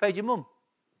 Have you paid your mum?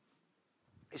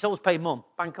 It's always pay mum,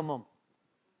 bank of mum.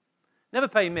 Never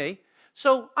pay me.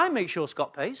 So I make sure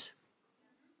Scott pays.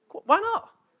 Why not?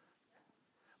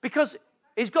 Because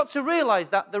he's got to realise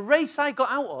that the race I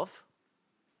got out of,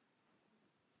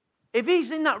 if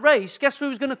he's in that race, guess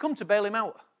who's going to come to bail him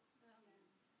out?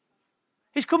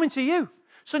 He's coming to you.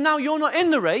 So now you're not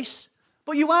in the race,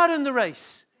 but you are in the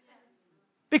race.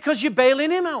 Because you're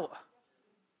bailing him out.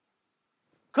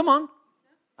 Come on.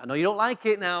 I know you don't like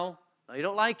it now. No, you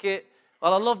don't like it.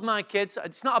 Well, I love my kids.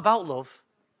 It's not about love.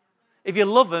 If you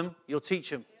love them, you'll teach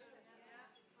them.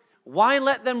 Why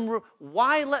let them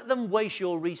waste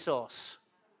your resource?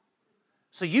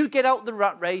 So you get out the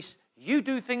rat race, you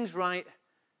do things right,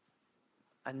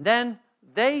 and then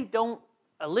they don't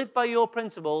live by your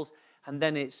principles, and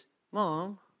then it's,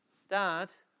 Mom, Dad,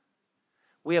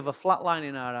 we have a flat line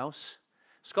in our house.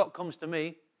 Scott comes to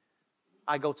me,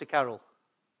 I go to Carol.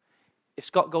 If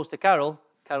Scott goes to Carol,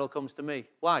 Carol comes to me.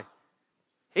 Why?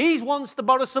 He wants to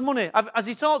borrow some money. Has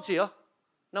he talked to you?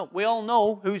 No, we all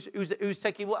know who's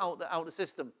taking what out of the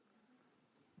system.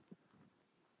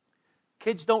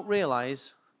 Kids don't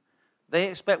realise, they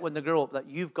expect when they grow up that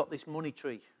you've got this money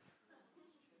tree.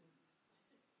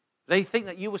 They think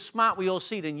that you were smart with your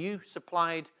seed and you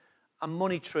supplied a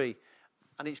money tree.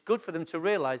 And it's good for them to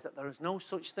realise that there is no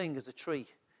such thing as a tree.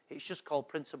 It's just called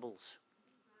principles.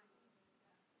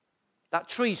 That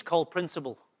tree is called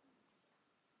principle.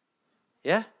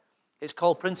 Yeah? It's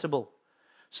called principle.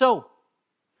 So,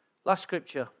 last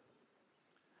scripture.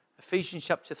 Ephesians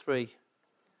chapter 3,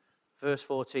 verse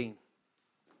 14.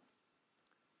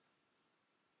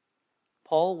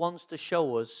 Paul wants to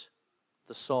show us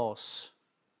the source.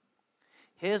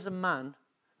 Here's a man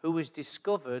who has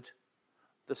discovered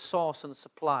the source and the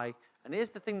supply. And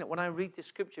here's the thing that when I read this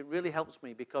scripture, it really helps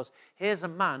me, because here's a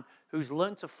man who's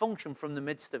learned to function from the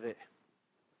midst of it.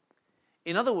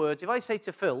 In other words, if I say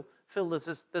to Phil,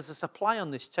 there's a supply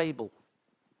on this table.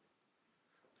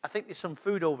 I think there's some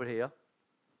food over here.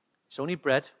 It's only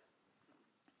bread,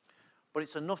 but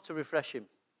it's enough to refresh him.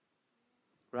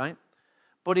 Right?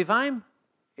 But if I'm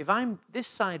this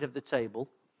side of the table,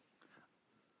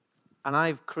 and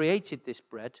I've created this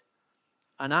bread,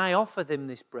 and I offer them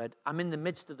this bread, I'm in the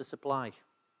midst of the supply.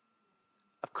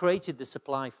 I've created the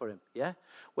supply for him, yeah?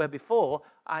 Where before,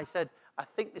 I said, I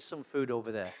think there's some food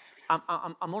over there.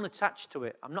 I'm unattached to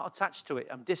it. I'm not attached to it.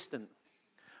 I'm distant.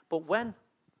 But when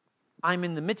I'm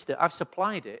in the midst of it, I've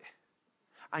supplied it.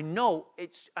 I know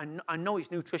its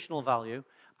nutritional value.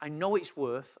 I know its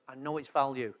worth. I know its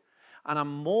value. And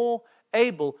I'm more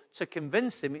able to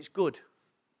convince him it's good.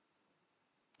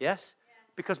 Yes? Yeah.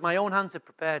 Because my own hands have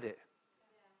prepared it.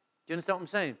 Do you understand what I'm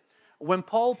saying? When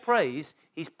Paul prays,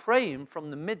 he's praying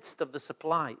from the midst of the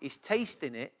supply. He's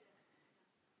tasting it.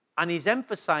 And he's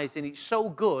emphasizing it's so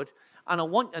good. And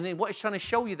then what he's trying to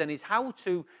show you then is how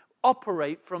to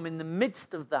operate from in the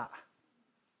midst of that.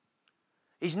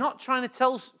 He's not trying to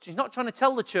tell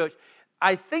the church,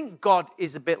 I think God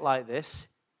is a bit like this.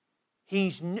 He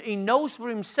knows for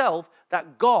himself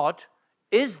that God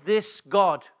is this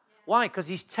God. Why? Because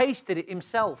he's tasted it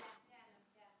himself.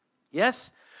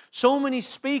 Yes? So many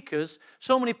speakers,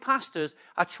 so many pastors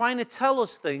are trying to tell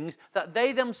us things that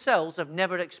they themselves have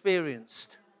never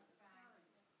experienced.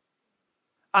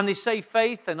 And they say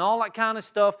faith and all that kind of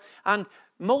stuff. And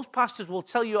most pastors will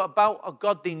tell you about a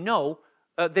God they know,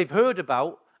 they've heard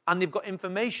about, and they've got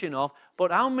information of.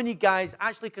 But how many guys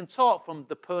actually can talk from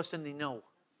the person they know?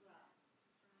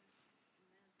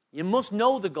 You must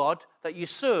know the God that you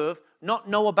serve, not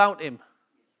know about him.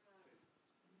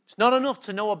 It's not enough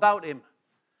to know about him.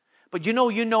 But you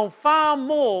know far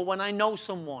more when I know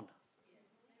someone.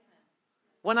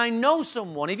 When I know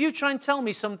someone, if you try and tell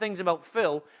me some things about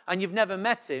Phil and you've never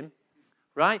met him,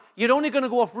 right, you're only going to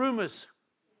go off rumors.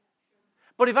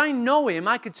 But if I know him,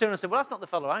 I could turn and say, well, that's not the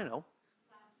fellow I know.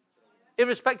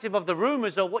 irrespective of the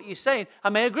rumors or what you're saying. I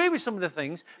may agree with some of the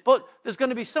things, but there's going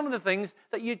to be some of the things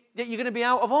that you're going to be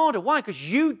out of order. Why? Because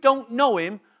you don't know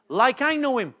him like I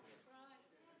know him.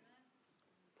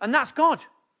 And that's God.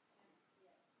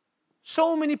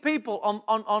 So many people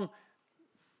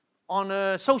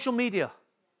on social media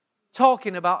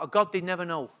talking about a God they never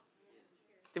know.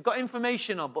 They've got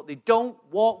information on, but they don't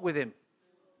walk with him.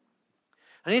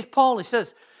 And here's Paul, he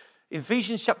says, in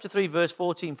Ephesians chapter 3, verse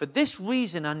 14, for this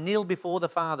reason I kneel before the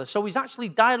Father. So he's actually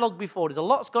dialogued before. There's a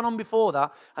lot's gone on before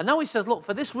that. And now he says, look,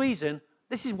 for this reason,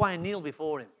 this is why I kneel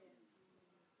before him.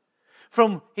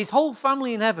 From his whole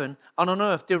family in heaven and on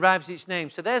earth derives its name.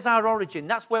 So there's our origin.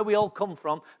 That's where we all come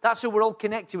from. That's who we're all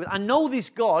connected with. I know this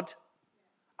God.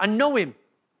 I know him.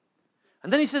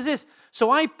 And then he says this,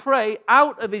 so I pray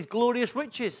out of his glorious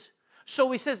riches. So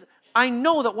he says, I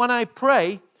know that when I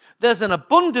pray, there's an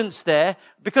abundance there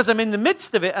because I'm in the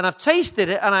midst of it and I've tasted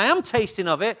it and I am tasting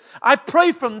of it. I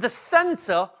pray from the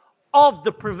center of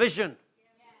the provision.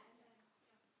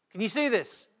 Can you see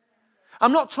this?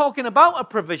 I'm not talking about a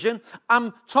provision.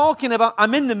 I'm talking about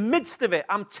I'm in the midst of it.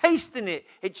 I'm tasting it.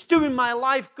 It's doing my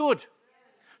life good.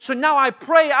 So now I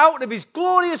pray out of his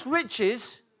glorious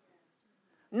riches.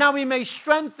 Now he may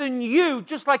strengthen you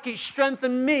just like he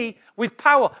strengthened me with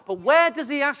power. But where does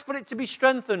he ask for it to be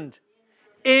strengthened?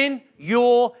 In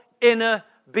your inner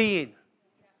being.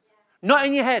 Not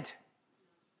in your head.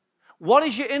 What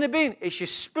is your inner being? It's your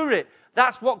spirit.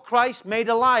 That's what Christ made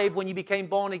alive when you became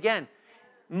born again.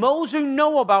 Those who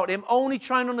know about him only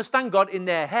try and understand God in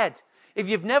their head. If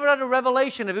you've never had a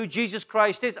revelation of who Jesus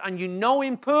Christ is and you know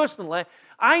him personally,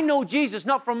 I know Jesus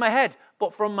not from my head,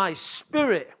 but from my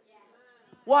spirit.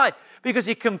 Why? Because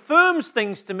he confirms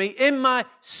things to me in my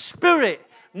spirit,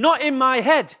 not in my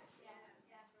head.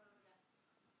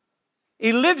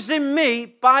 He lives in me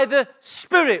by the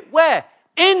Spirit. Where?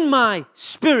 In my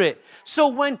spirit. So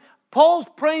when Paul's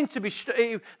praying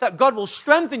that God will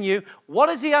strengthen you, what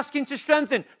is he asking to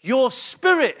strengthen? Your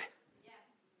spirit.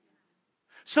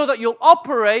 So that you'll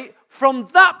operate from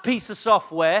that piece of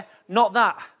software, not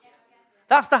that.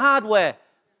 That's the hardware.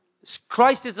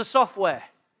 Christ is the software.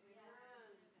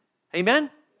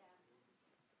 Amen?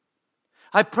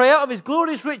 I pray out of his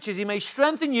glorious riches he may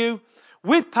strengthen you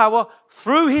with power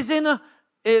through his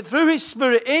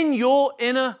spirit in your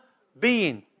inner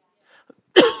being.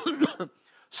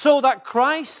 So that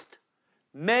Christ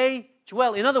may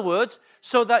dwell. In other words,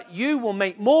 so that you will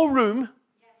make more room.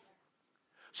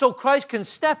 So Christ can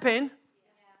step in.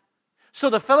 So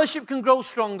the fellowship can grow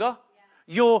stronger.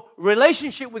 Your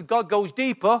relationship with God goes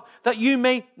deeper. That you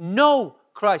may know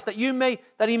Christ. That he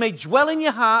may dwell in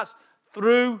your hearts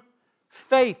through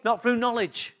faith. Not through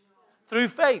knowledge. Through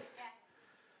faith.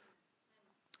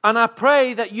 And I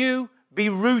pray that you be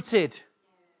rooted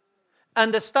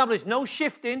and established. No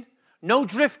shifting, no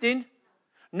drifting,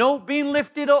 no being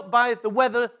lifted up by the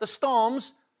weather, the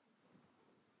storms.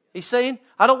 He's saying,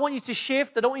 I don't want you to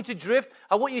shift, I don't want you to drift.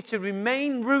 I want you to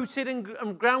remain rooted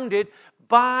and grounded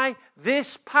by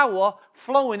this power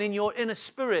flowing in your inner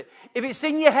spirit. If it's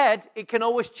in your head, it can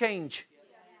always change.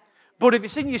 But if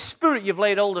it's in your spirit, you've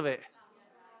laid hold of it.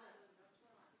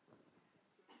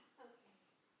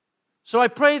 So I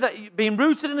pray that being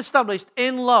rooted and established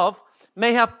in love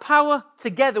may have power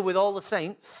together with all the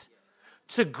saints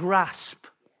to grasp.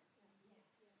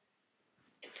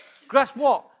 Grasp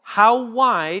what? How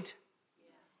wide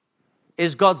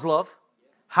is God's love?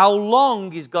 How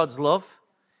long is God's love?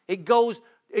 It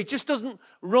just doesn't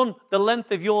run the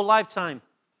length of your lifetime.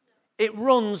 It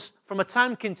runs from a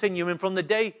time continuum from the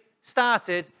day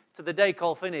started to the day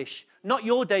called finish. Not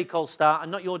your day called start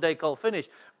and not your day called finish.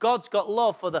 God's got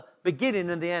love for the beginning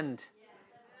and the end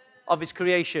of his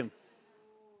creation.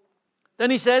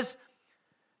 Then he says,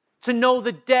 to know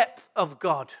the depth of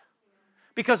God.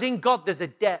 Because in God there's a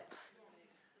depth.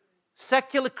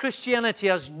 Secular Christianity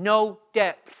has no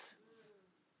depth.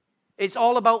 It's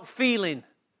all about feeling.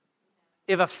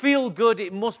 If I feel good,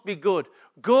 it must be good.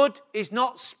 Good is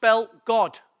not spelt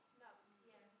God.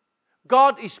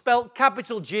 God is spelt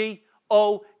capital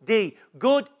G-O-D.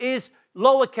 Good is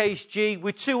lowercase g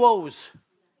with two O's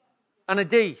and a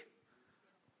D.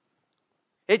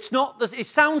 It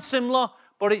sounds similar,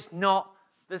 but it's not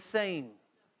the same.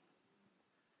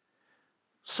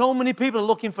 So many people are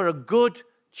looking for a good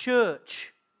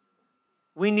church.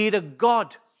 We need a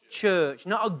God church,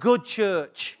 not a good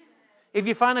church. If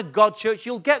you find a God church,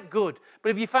 you'll get good.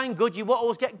 But if you find good, you won't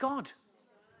always get God.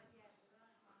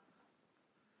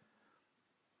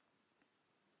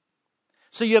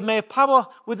 So you may have power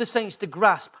with the saints to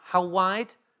grasp how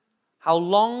wide, how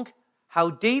long, how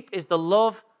deep is the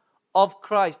love of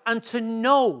Christ. And to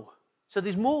know. So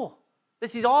there's more.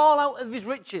 This is all out of his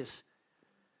riches.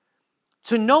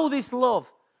 To know this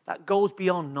love that goes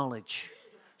beyond knowledge.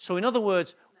 So in other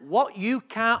words, what you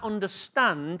can't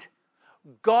understand,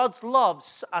 God's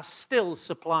loves are still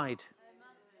supplied.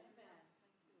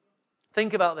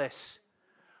 Think about this.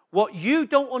 What you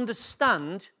don't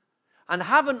understand and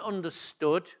haven't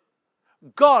understood,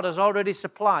 God has already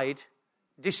supplied,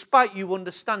 despite you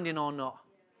understanding or not.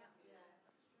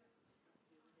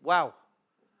 Wow.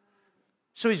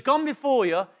 So he's gone before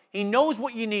you, he knows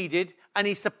what you needed, and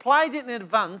he supplied it in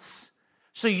advance.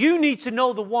 So you need to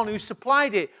know the one who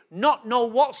supplied it, not know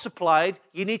what's supplied,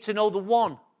 you need to know the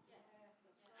one.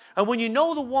 And when you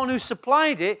know the one who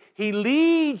supplied it, he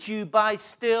leads you by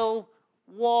still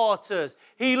waters.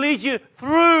 He leads you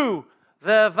through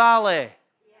the valley.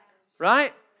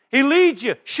 Right? He leads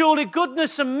you. Surely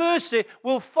goodness and mercy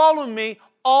will follow me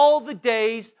all the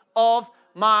days of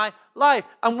my life.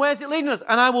 And where's it leading us?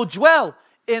 And I will dwell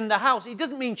in the house. It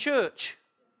doesn't mean church.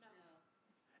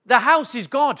 The house is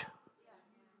God.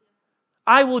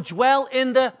 I will dwell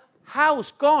in the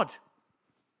house, God.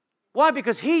 Why?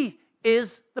 Because he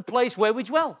is the place where we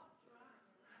dwell.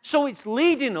 So it's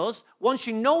leading us. Once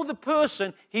you know the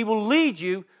person, he will lead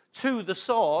you to the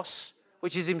source,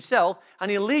 which is himself, and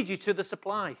he'll lead you to the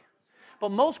supply. But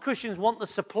most Christians want the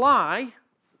supply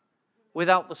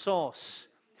without the source.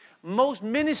 Most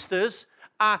ministers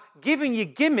are giving you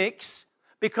gimmicks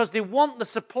because they want the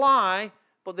supply,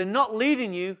 but they're not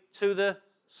leading you to the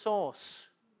source.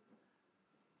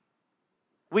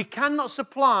 We cannot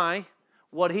supply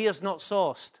what he has not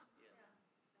sourced.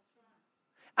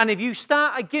 And if you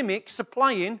start a gimmick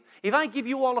supplying, if I give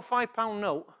you all a £5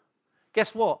 note,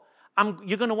 guess what?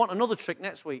 You're going to want another trick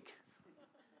next week.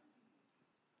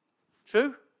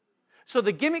 True? So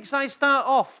the gimmicks I start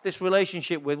off this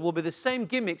relationship with will be the same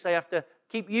gimmicks I have to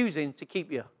keep using to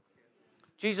keep you.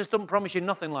 Jesus doesn't promise you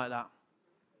nothing like that.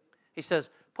 He says,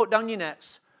 put down your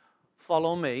nets,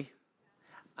 follow me,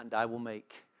 and I will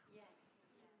make.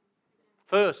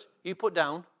 First, you put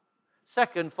down.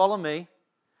 Second, follow me,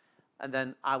 and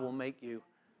then I will make you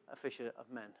a fisher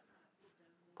of men.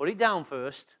 Put it down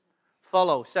first,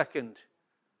 follow second.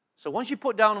 So once you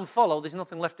put down and follow, there's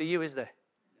nothing left of you, is there?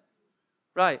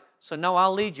 Right, so now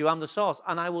I'll lead you. I'm the source,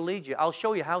 and I will lead you. I'll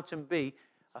show you how to be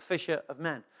a fisher of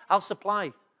men. I'll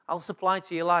supply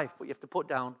to your life, but you have to put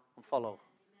down and follow.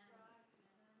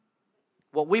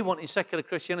 What we want in secular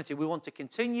Christianity, we want to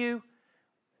continue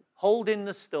holding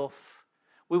the stuff.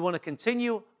 We want to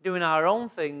continue doing our own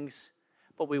things,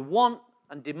 but we want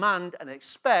and demand and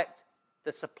expect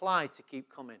the supply to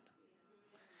keep coming.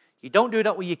 You don't do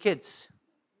that with your kids.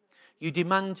 You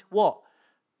demand what?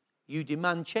 You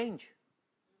demand change.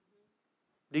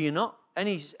 Do you not?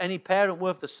 Any parent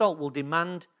worth the salt will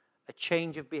demand a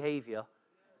change of behavior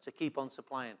to keep on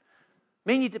supplying.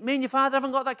 Me and your father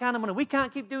haven't got that kind of money. We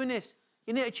can't keep doing this.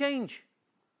 You need to change.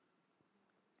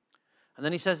 And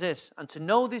then he says this, and to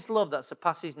know this love that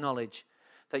surpasses knowledge,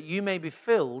 that you may be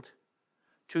filled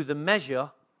to the measure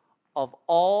of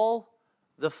all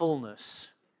the fullness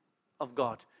of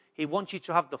God. He wants you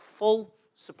to have the full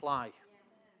supply.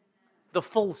 The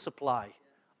full supply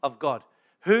of God.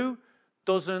 Who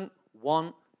doesn't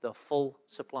want the full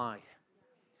supply?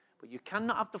 But you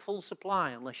cannot have the full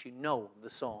supply unless you know the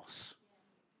source.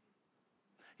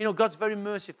 You know, God's very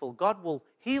merciful. God will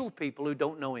heal people who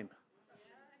don't know him.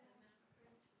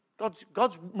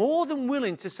 God's more than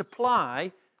willing to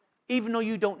supply even though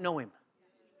you don't know him.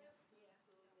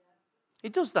 He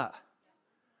does that.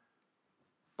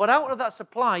 But out of that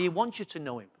supply, he wants you to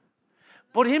know him.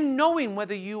 But him knowing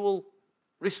whether you will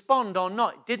respond or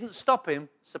not didn't stop him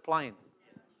supplying.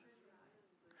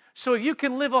 So if you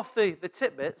can live off the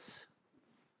tidbits,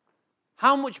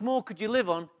 how much more could you live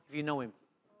on if you know him?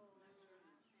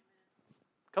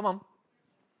 Come on.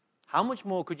 How much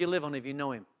more could you live on if you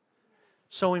know him?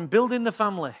 So in building the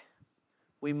family,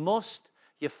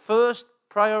 your first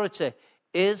priority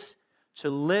is to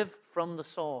live from the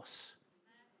source.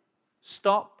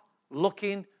 Stop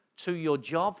looking to your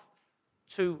job,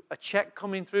 to a check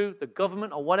coming through, the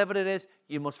government or whatever it is.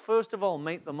 You must first of all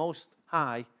make the Most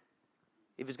High.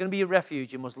 If it's going to be a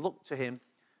refuge, you must look to him.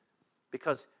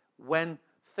 Because when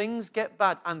things get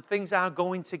bad, and things are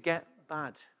going to get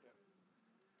bad,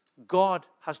 God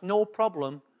has no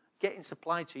problem getting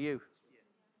supply to you.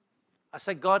 I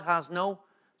said God has no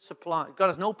supply. God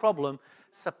has no problem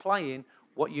supplying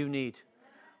what you need.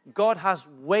 God has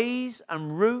ways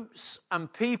and routes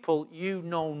and people you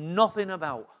know nothing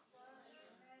about.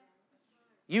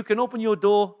 You can open your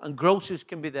door and groceries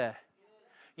can be there.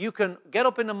 You can get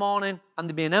up in the morning and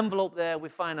there'll be an envelope there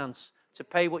with finance to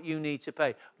pay what you need to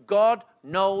pay. God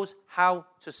knows how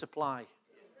to supply.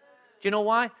 you know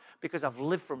why? Because I've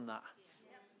lived from that.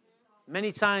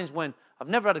 Many times when I've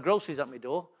never had a groceries at my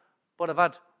door, but I've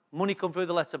had money come through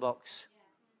the letterbox.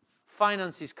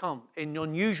 Finances come in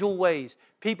unusual ways.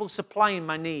 People supplying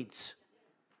my needs.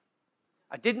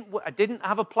 I didn't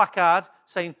have a placard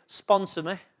saying, sponsor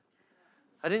me.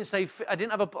 I didn't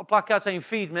have a placard saying,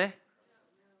 feed me.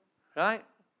 Right?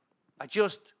 I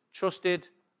just trusted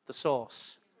the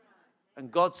source.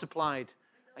 And God supplied.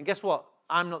 And guess what?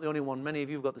 I'm not the only one. Many of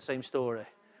you have got the same story.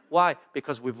 Why?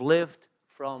 Because we've lived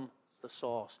from the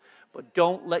source. But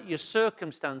don't let your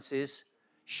circumstances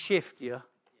shift you.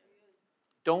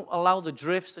 Don't allow the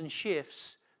drifts and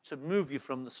shifts to move you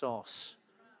from the source.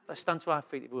 Let's stand to our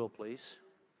feet, if you will, please.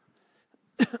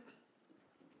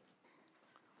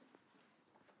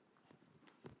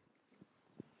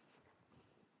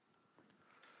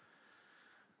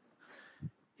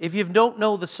 If you don't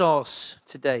know the source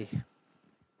today,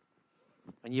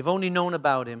 and you've only known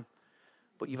about him,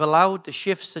 but you've allowed the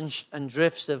shifts and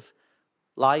drifts of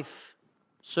life,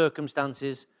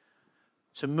 circumstances,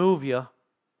 to move you,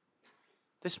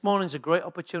 this morning's a great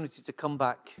opportunity to come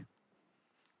back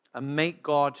and make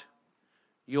God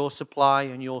your supply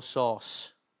and your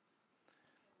source.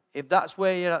 If that's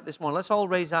where you're at this morning, let's all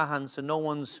raise our hands so no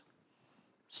one's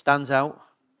stands out.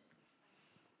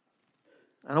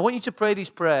 And I want you to pray this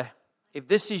prayer. If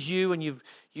this is you and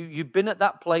you've been at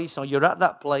that place or you're at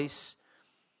that place,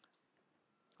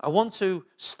 I want to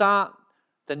start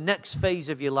the next phase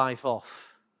of your life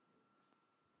off.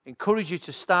 Encourage you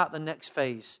to start the next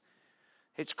phase.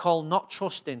 It's called not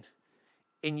trusting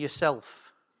in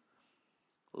yourself.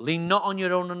 Lean not on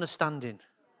your own understanding,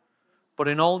 but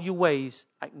in all your ways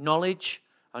acknowledge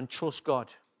and trust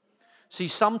God. See,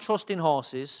 some trust in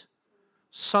horses,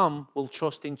 some will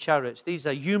trust in chariots. These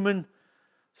are human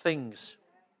things.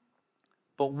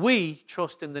 But we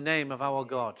trust in the name of our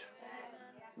God.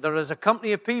 There is a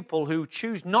company of people who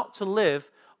choose not to live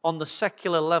on the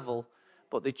secular level,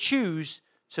 but they choose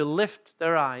to lift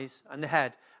their eyes and their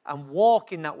head and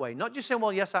walk in that way. Not just saying,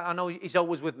 well, yes, I know he's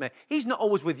always with me. He's not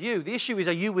always with you. The issue is,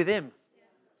 are you with him?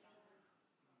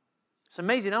 It's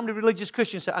amazing how many religious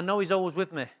Christians say, I know he's always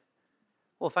with me.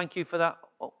 Well, thank you for that,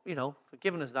 for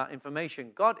giving us that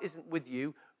information. God isn't with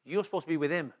you. You're supposed to be with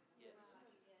him.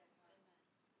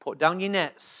 Put down your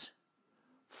nets.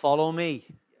 Follow me,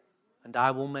 and I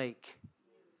will make.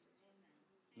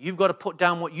 You've got to put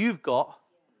down what you've got,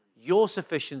 your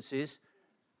sufficiencies,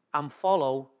 and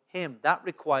follow him. That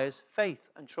requires faith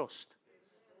and trust.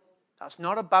 That's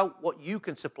not about what you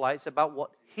can supply. It's about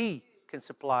what he can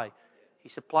supply. He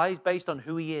supplies based on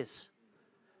who he is.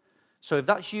 So if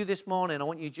that's you this morning, I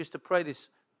want you just to pray this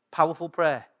powerful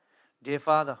prayer. Dear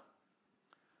Father,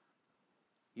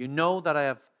 you know that I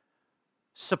have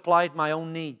supplied my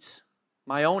own needs.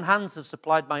 My own hands have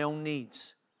supplied my own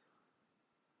needs.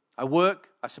 I work,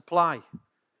 I supply.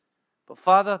 But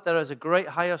Father, there is a great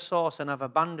higher source, and I've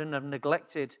abandoned and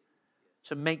neglected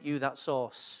to make you that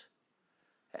source.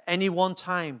 At any one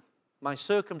time, my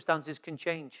circumstances can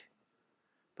change.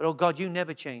 But oh God, you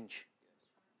never change.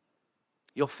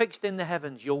 You're fixed in the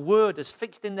heavens. Your word is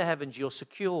fixed in the heavens. You're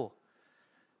secure.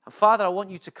 And Father, I want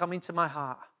you to come into my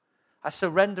heart. I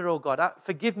surrender, oh God.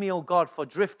 Forgive me, oh God, for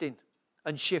drifting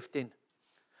and shifting.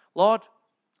 Lord,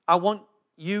 I want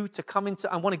you to come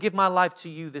into, I want to give my life to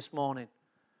you this morning.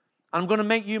 I'm going to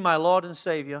make you my Lord and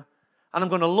Savior. And I'm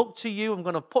going to look to you. I'm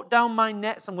going to put down my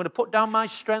nets. I'm going to put down my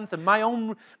strength and my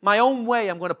own way.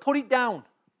 I'm going to put it down.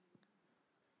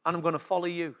 And I'm going to follow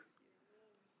you.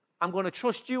 I'm going to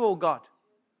trust you, oh God,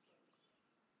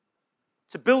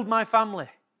 to build my family,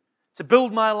 to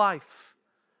build my life.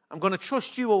 I'm going to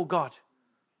trust you, oh God.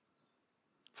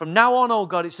 From now on, oh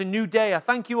God, it's a new day. I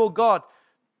thank you, oh God,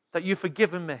 that you've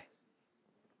forgiven me.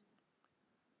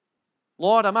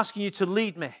 Lord, I'm asking you to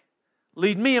lead me.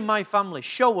 Lead me and my family.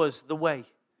 Show us the way.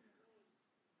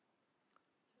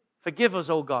 Forgive us,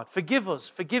 oh God. Forgive us.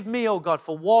 Forgive me, oh God,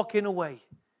 for walking away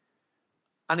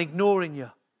and ignoring you.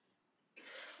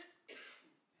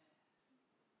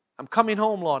 I'm coming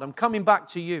home, Lord. I'm coming back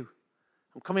to you.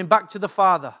 I'm coming back to the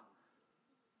Father,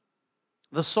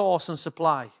 the source and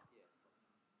supply.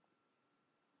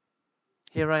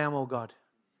 Here I am, oh God.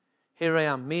 Here I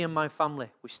am, me and my family.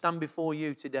 We stand before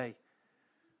you today.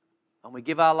 And we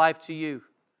give our life to you.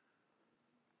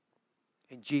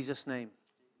 In Jesus' name.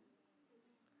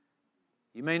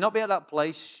 You may not be at that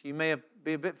place. You may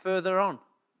be a bit further on.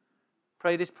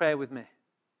 Pray this prayer with me.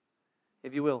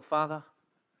 If you will. Father,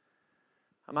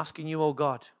 I'm asking you, oh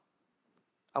God,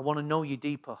 I want to know you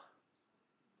deeper.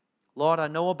 Lord, I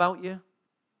know about you.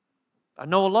 I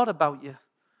know a lot about you.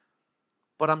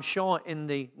 But I'm sure in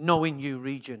the knowing you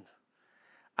region,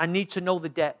 I need to know the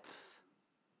depth.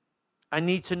 I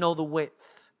need to know the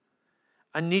width.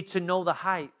 I need to know the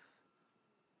height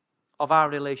of our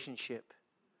relationship.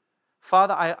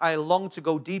 Father, I long to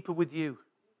go deeper with you.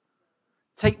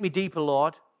 Take me deeper,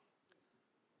 Lord.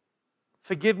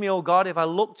 Forgive me, oh God, if I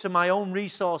look to my own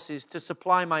resources to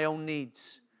supply my own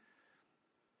needs.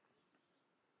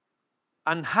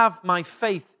 And have my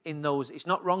faith in those. It's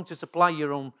not wrong to supply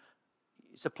your own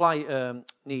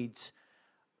needs.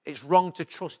 It's wrong to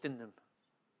trust in them.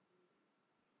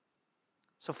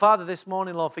 So, Father, this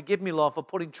morning, Lord, forgive me, Lord, for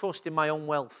putting trust in my own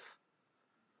wealth,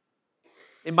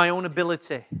 in my own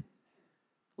ability.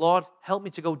 Lord, help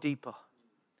me to go deeper.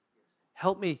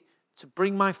 Help me to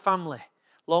bring my family.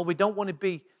 Lord, we don't want to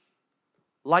be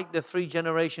like the 3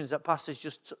 generations that pastors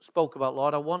just spoke about,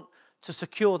 Lord. I want to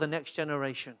secure the next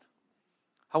generation.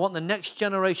 I want the next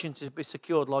generation to be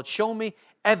secured, Lord. Show me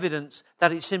evidence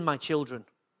that it's in my children.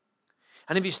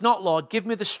 And if it's not, Lord, give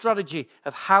me the strategy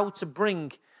of how to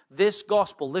bring this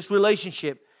gospel, this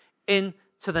relationship, into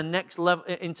the next level,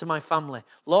 into my family.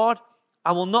 Lord,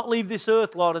 I will not leave this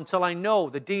earth, Lord, until I know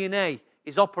the DNA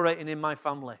is operating in my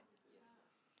family.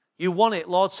 You want it,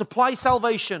 Lord. Supply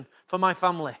salvation for my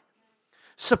family.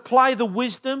 Supply the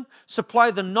wisdom,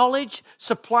 supply the knowledge,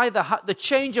 supply the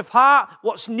change of heart,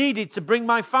 what's needed to bring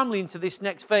my family into this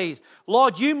next phase.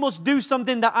 Lord, you must do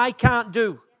something that I can't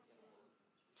do.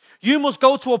 You must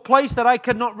go to a place that I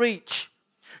cannot reach.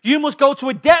 You must go to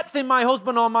a depth in my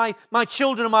husband or my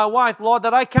children or my wife, Lord,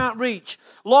 that I can't reach.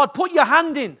 Lord, put your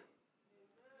hand in.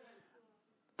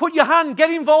 Put your hand, get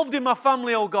involved in my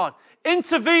family, oh God.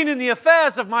 Intervene in the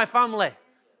affairs of my family.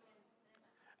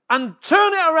 And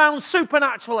turn it around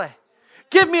supernaturally.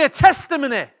 Give me a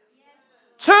testimony.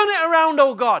 Turn it around,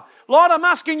 oh God. Lord, I'm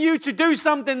asking you to do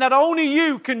something that only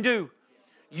you can do.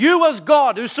 You as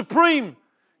God, who's supreme,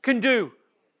 can do.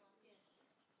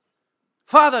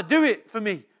 Father, do it for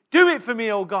me. Do it for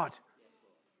me, oh God.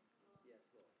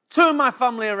 Turn my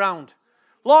family around.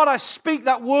 Lord, I speak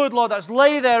that word, Lord, that's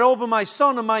lay there over my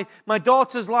son and my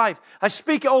daughter's life. I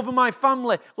speak it over my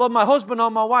family. Lord, my husband or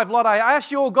my wife. Lord, I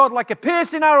ask you, oh God, like a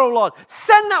piercing arrow, Lord,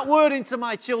 send that word into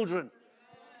my children,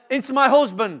 into my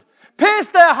husband. Pierce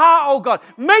their heart, oh God.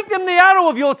 Make them the arrow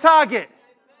of your target.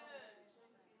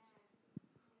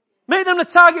 Make them the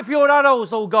target for your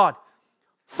arrows, oh God.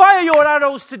 Fire your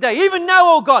arrows today. Even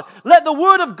now, oh God, let the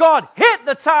word of God hit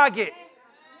the target.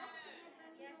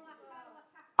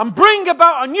 And bring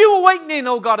about a new awakening,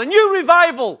 oh God, a new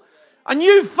revival, a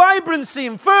new vibrancy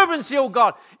and fervency, oh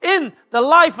God, in the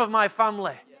life of my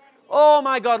family. Oh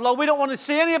my God, Lord, we don't want to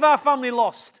see any of our family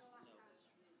lost.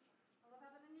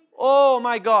 Oh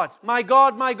my God, my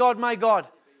God, my God, my God.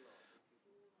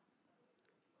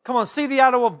 Come on, see the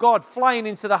arrow of God flying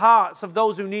into the hearts of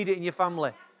those who need it in your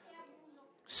family.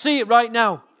 See it right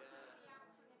now.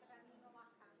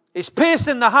 It's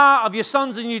piercing the heart of your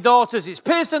sons and your daughters. It's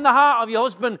piercing the heart of your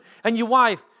husband and your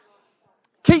wife.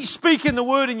 Keep speaking the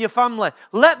word in your family.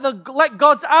 Let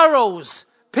God's arrows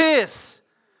pierce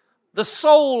the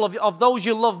soul of those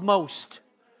you love most.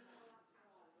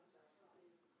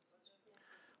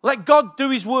 Let God do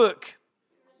his work.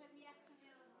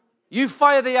 You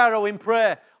fire the arrow in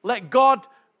prayer. Let God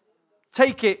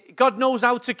take it. God knows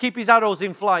how to keep his arrows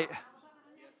in flight.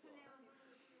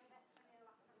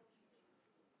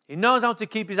 He knows how to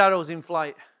keep his arrows in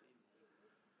flight.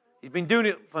 He's been doing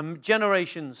it for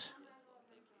generations.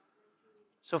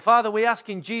 So, Father, we ask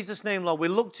in Jesus' name, Lord, we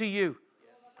look to you.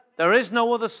 There is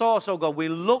no other source, oh God. We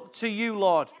look to you,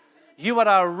 Lord. You are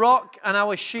our rock and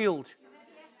our shield.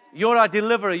 You're our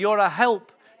deliverer. You're our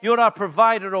help. You're our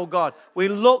provider, oh God. We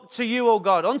look to you, oh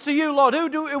God. Unto you, Lord.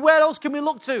 Where else can we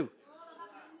look to?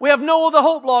 We have no other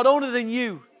hope, Lord, other than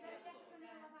you.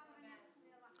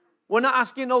 We're not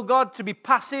asking, oh God, to be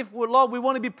passive. Lord, we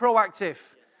want to be proactive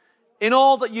in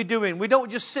all that you're doing. We don't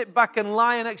just sit back and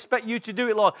lie and expect you to do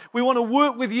it, Lord. We want to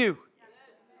work with you.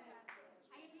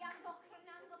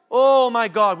 Oh my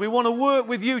God, we want to work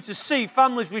with you to see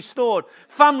families restored,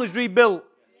 families rebuilt,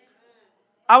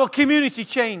 our community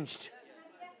changed.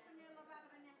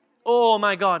 Oh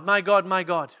my God, my God, my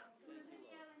God.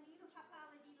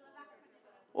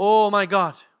 Oh my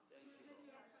God.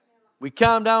 We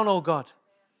calm down, oh God.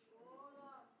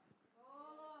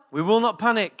 We will not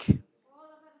panic.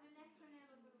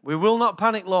 We will not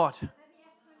panic, Lord.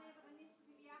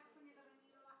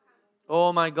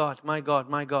 Oh my God, my God,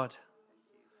 my God.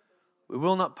 We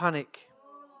will not panic.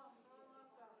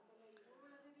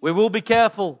 We will be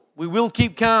careful. We will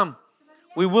keep calm.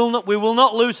 We will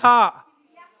not lose heart.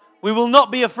 We will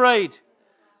not be afraid.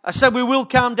 I said we will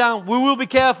calm down. We will be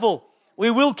careful.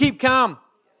 We will keep calm.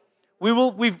 We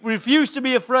refuse to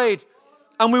be afraid.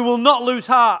 And we will not lose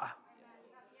heart.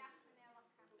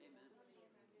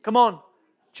 Come on,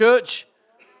 church.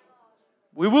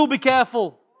 We will be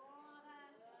careful.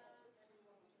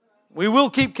 We will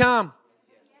keep calm.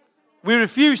 We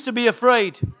refuse to be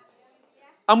afraid.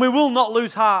 And we will not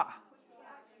lose heart.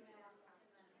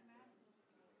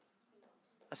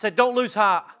 I said, don't lose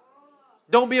heart.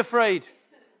 Don't be afraid.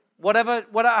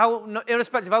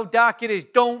 Irrespective of how dark it is,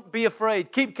 don't be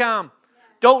afraid. Keep calm.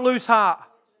 Don't lose heart.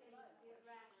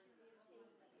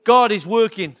 God is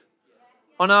working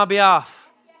on our behalf.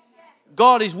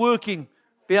 God is working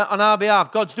on our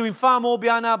behalf. God's doing far more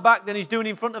behind our back than He's doing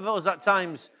in front of us at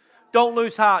times. Don't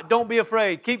lose heart. Don't be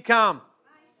afraid. Keep calm.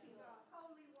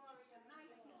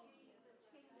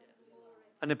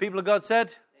 And the people of God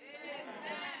said,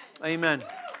 Amen.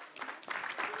 Amen.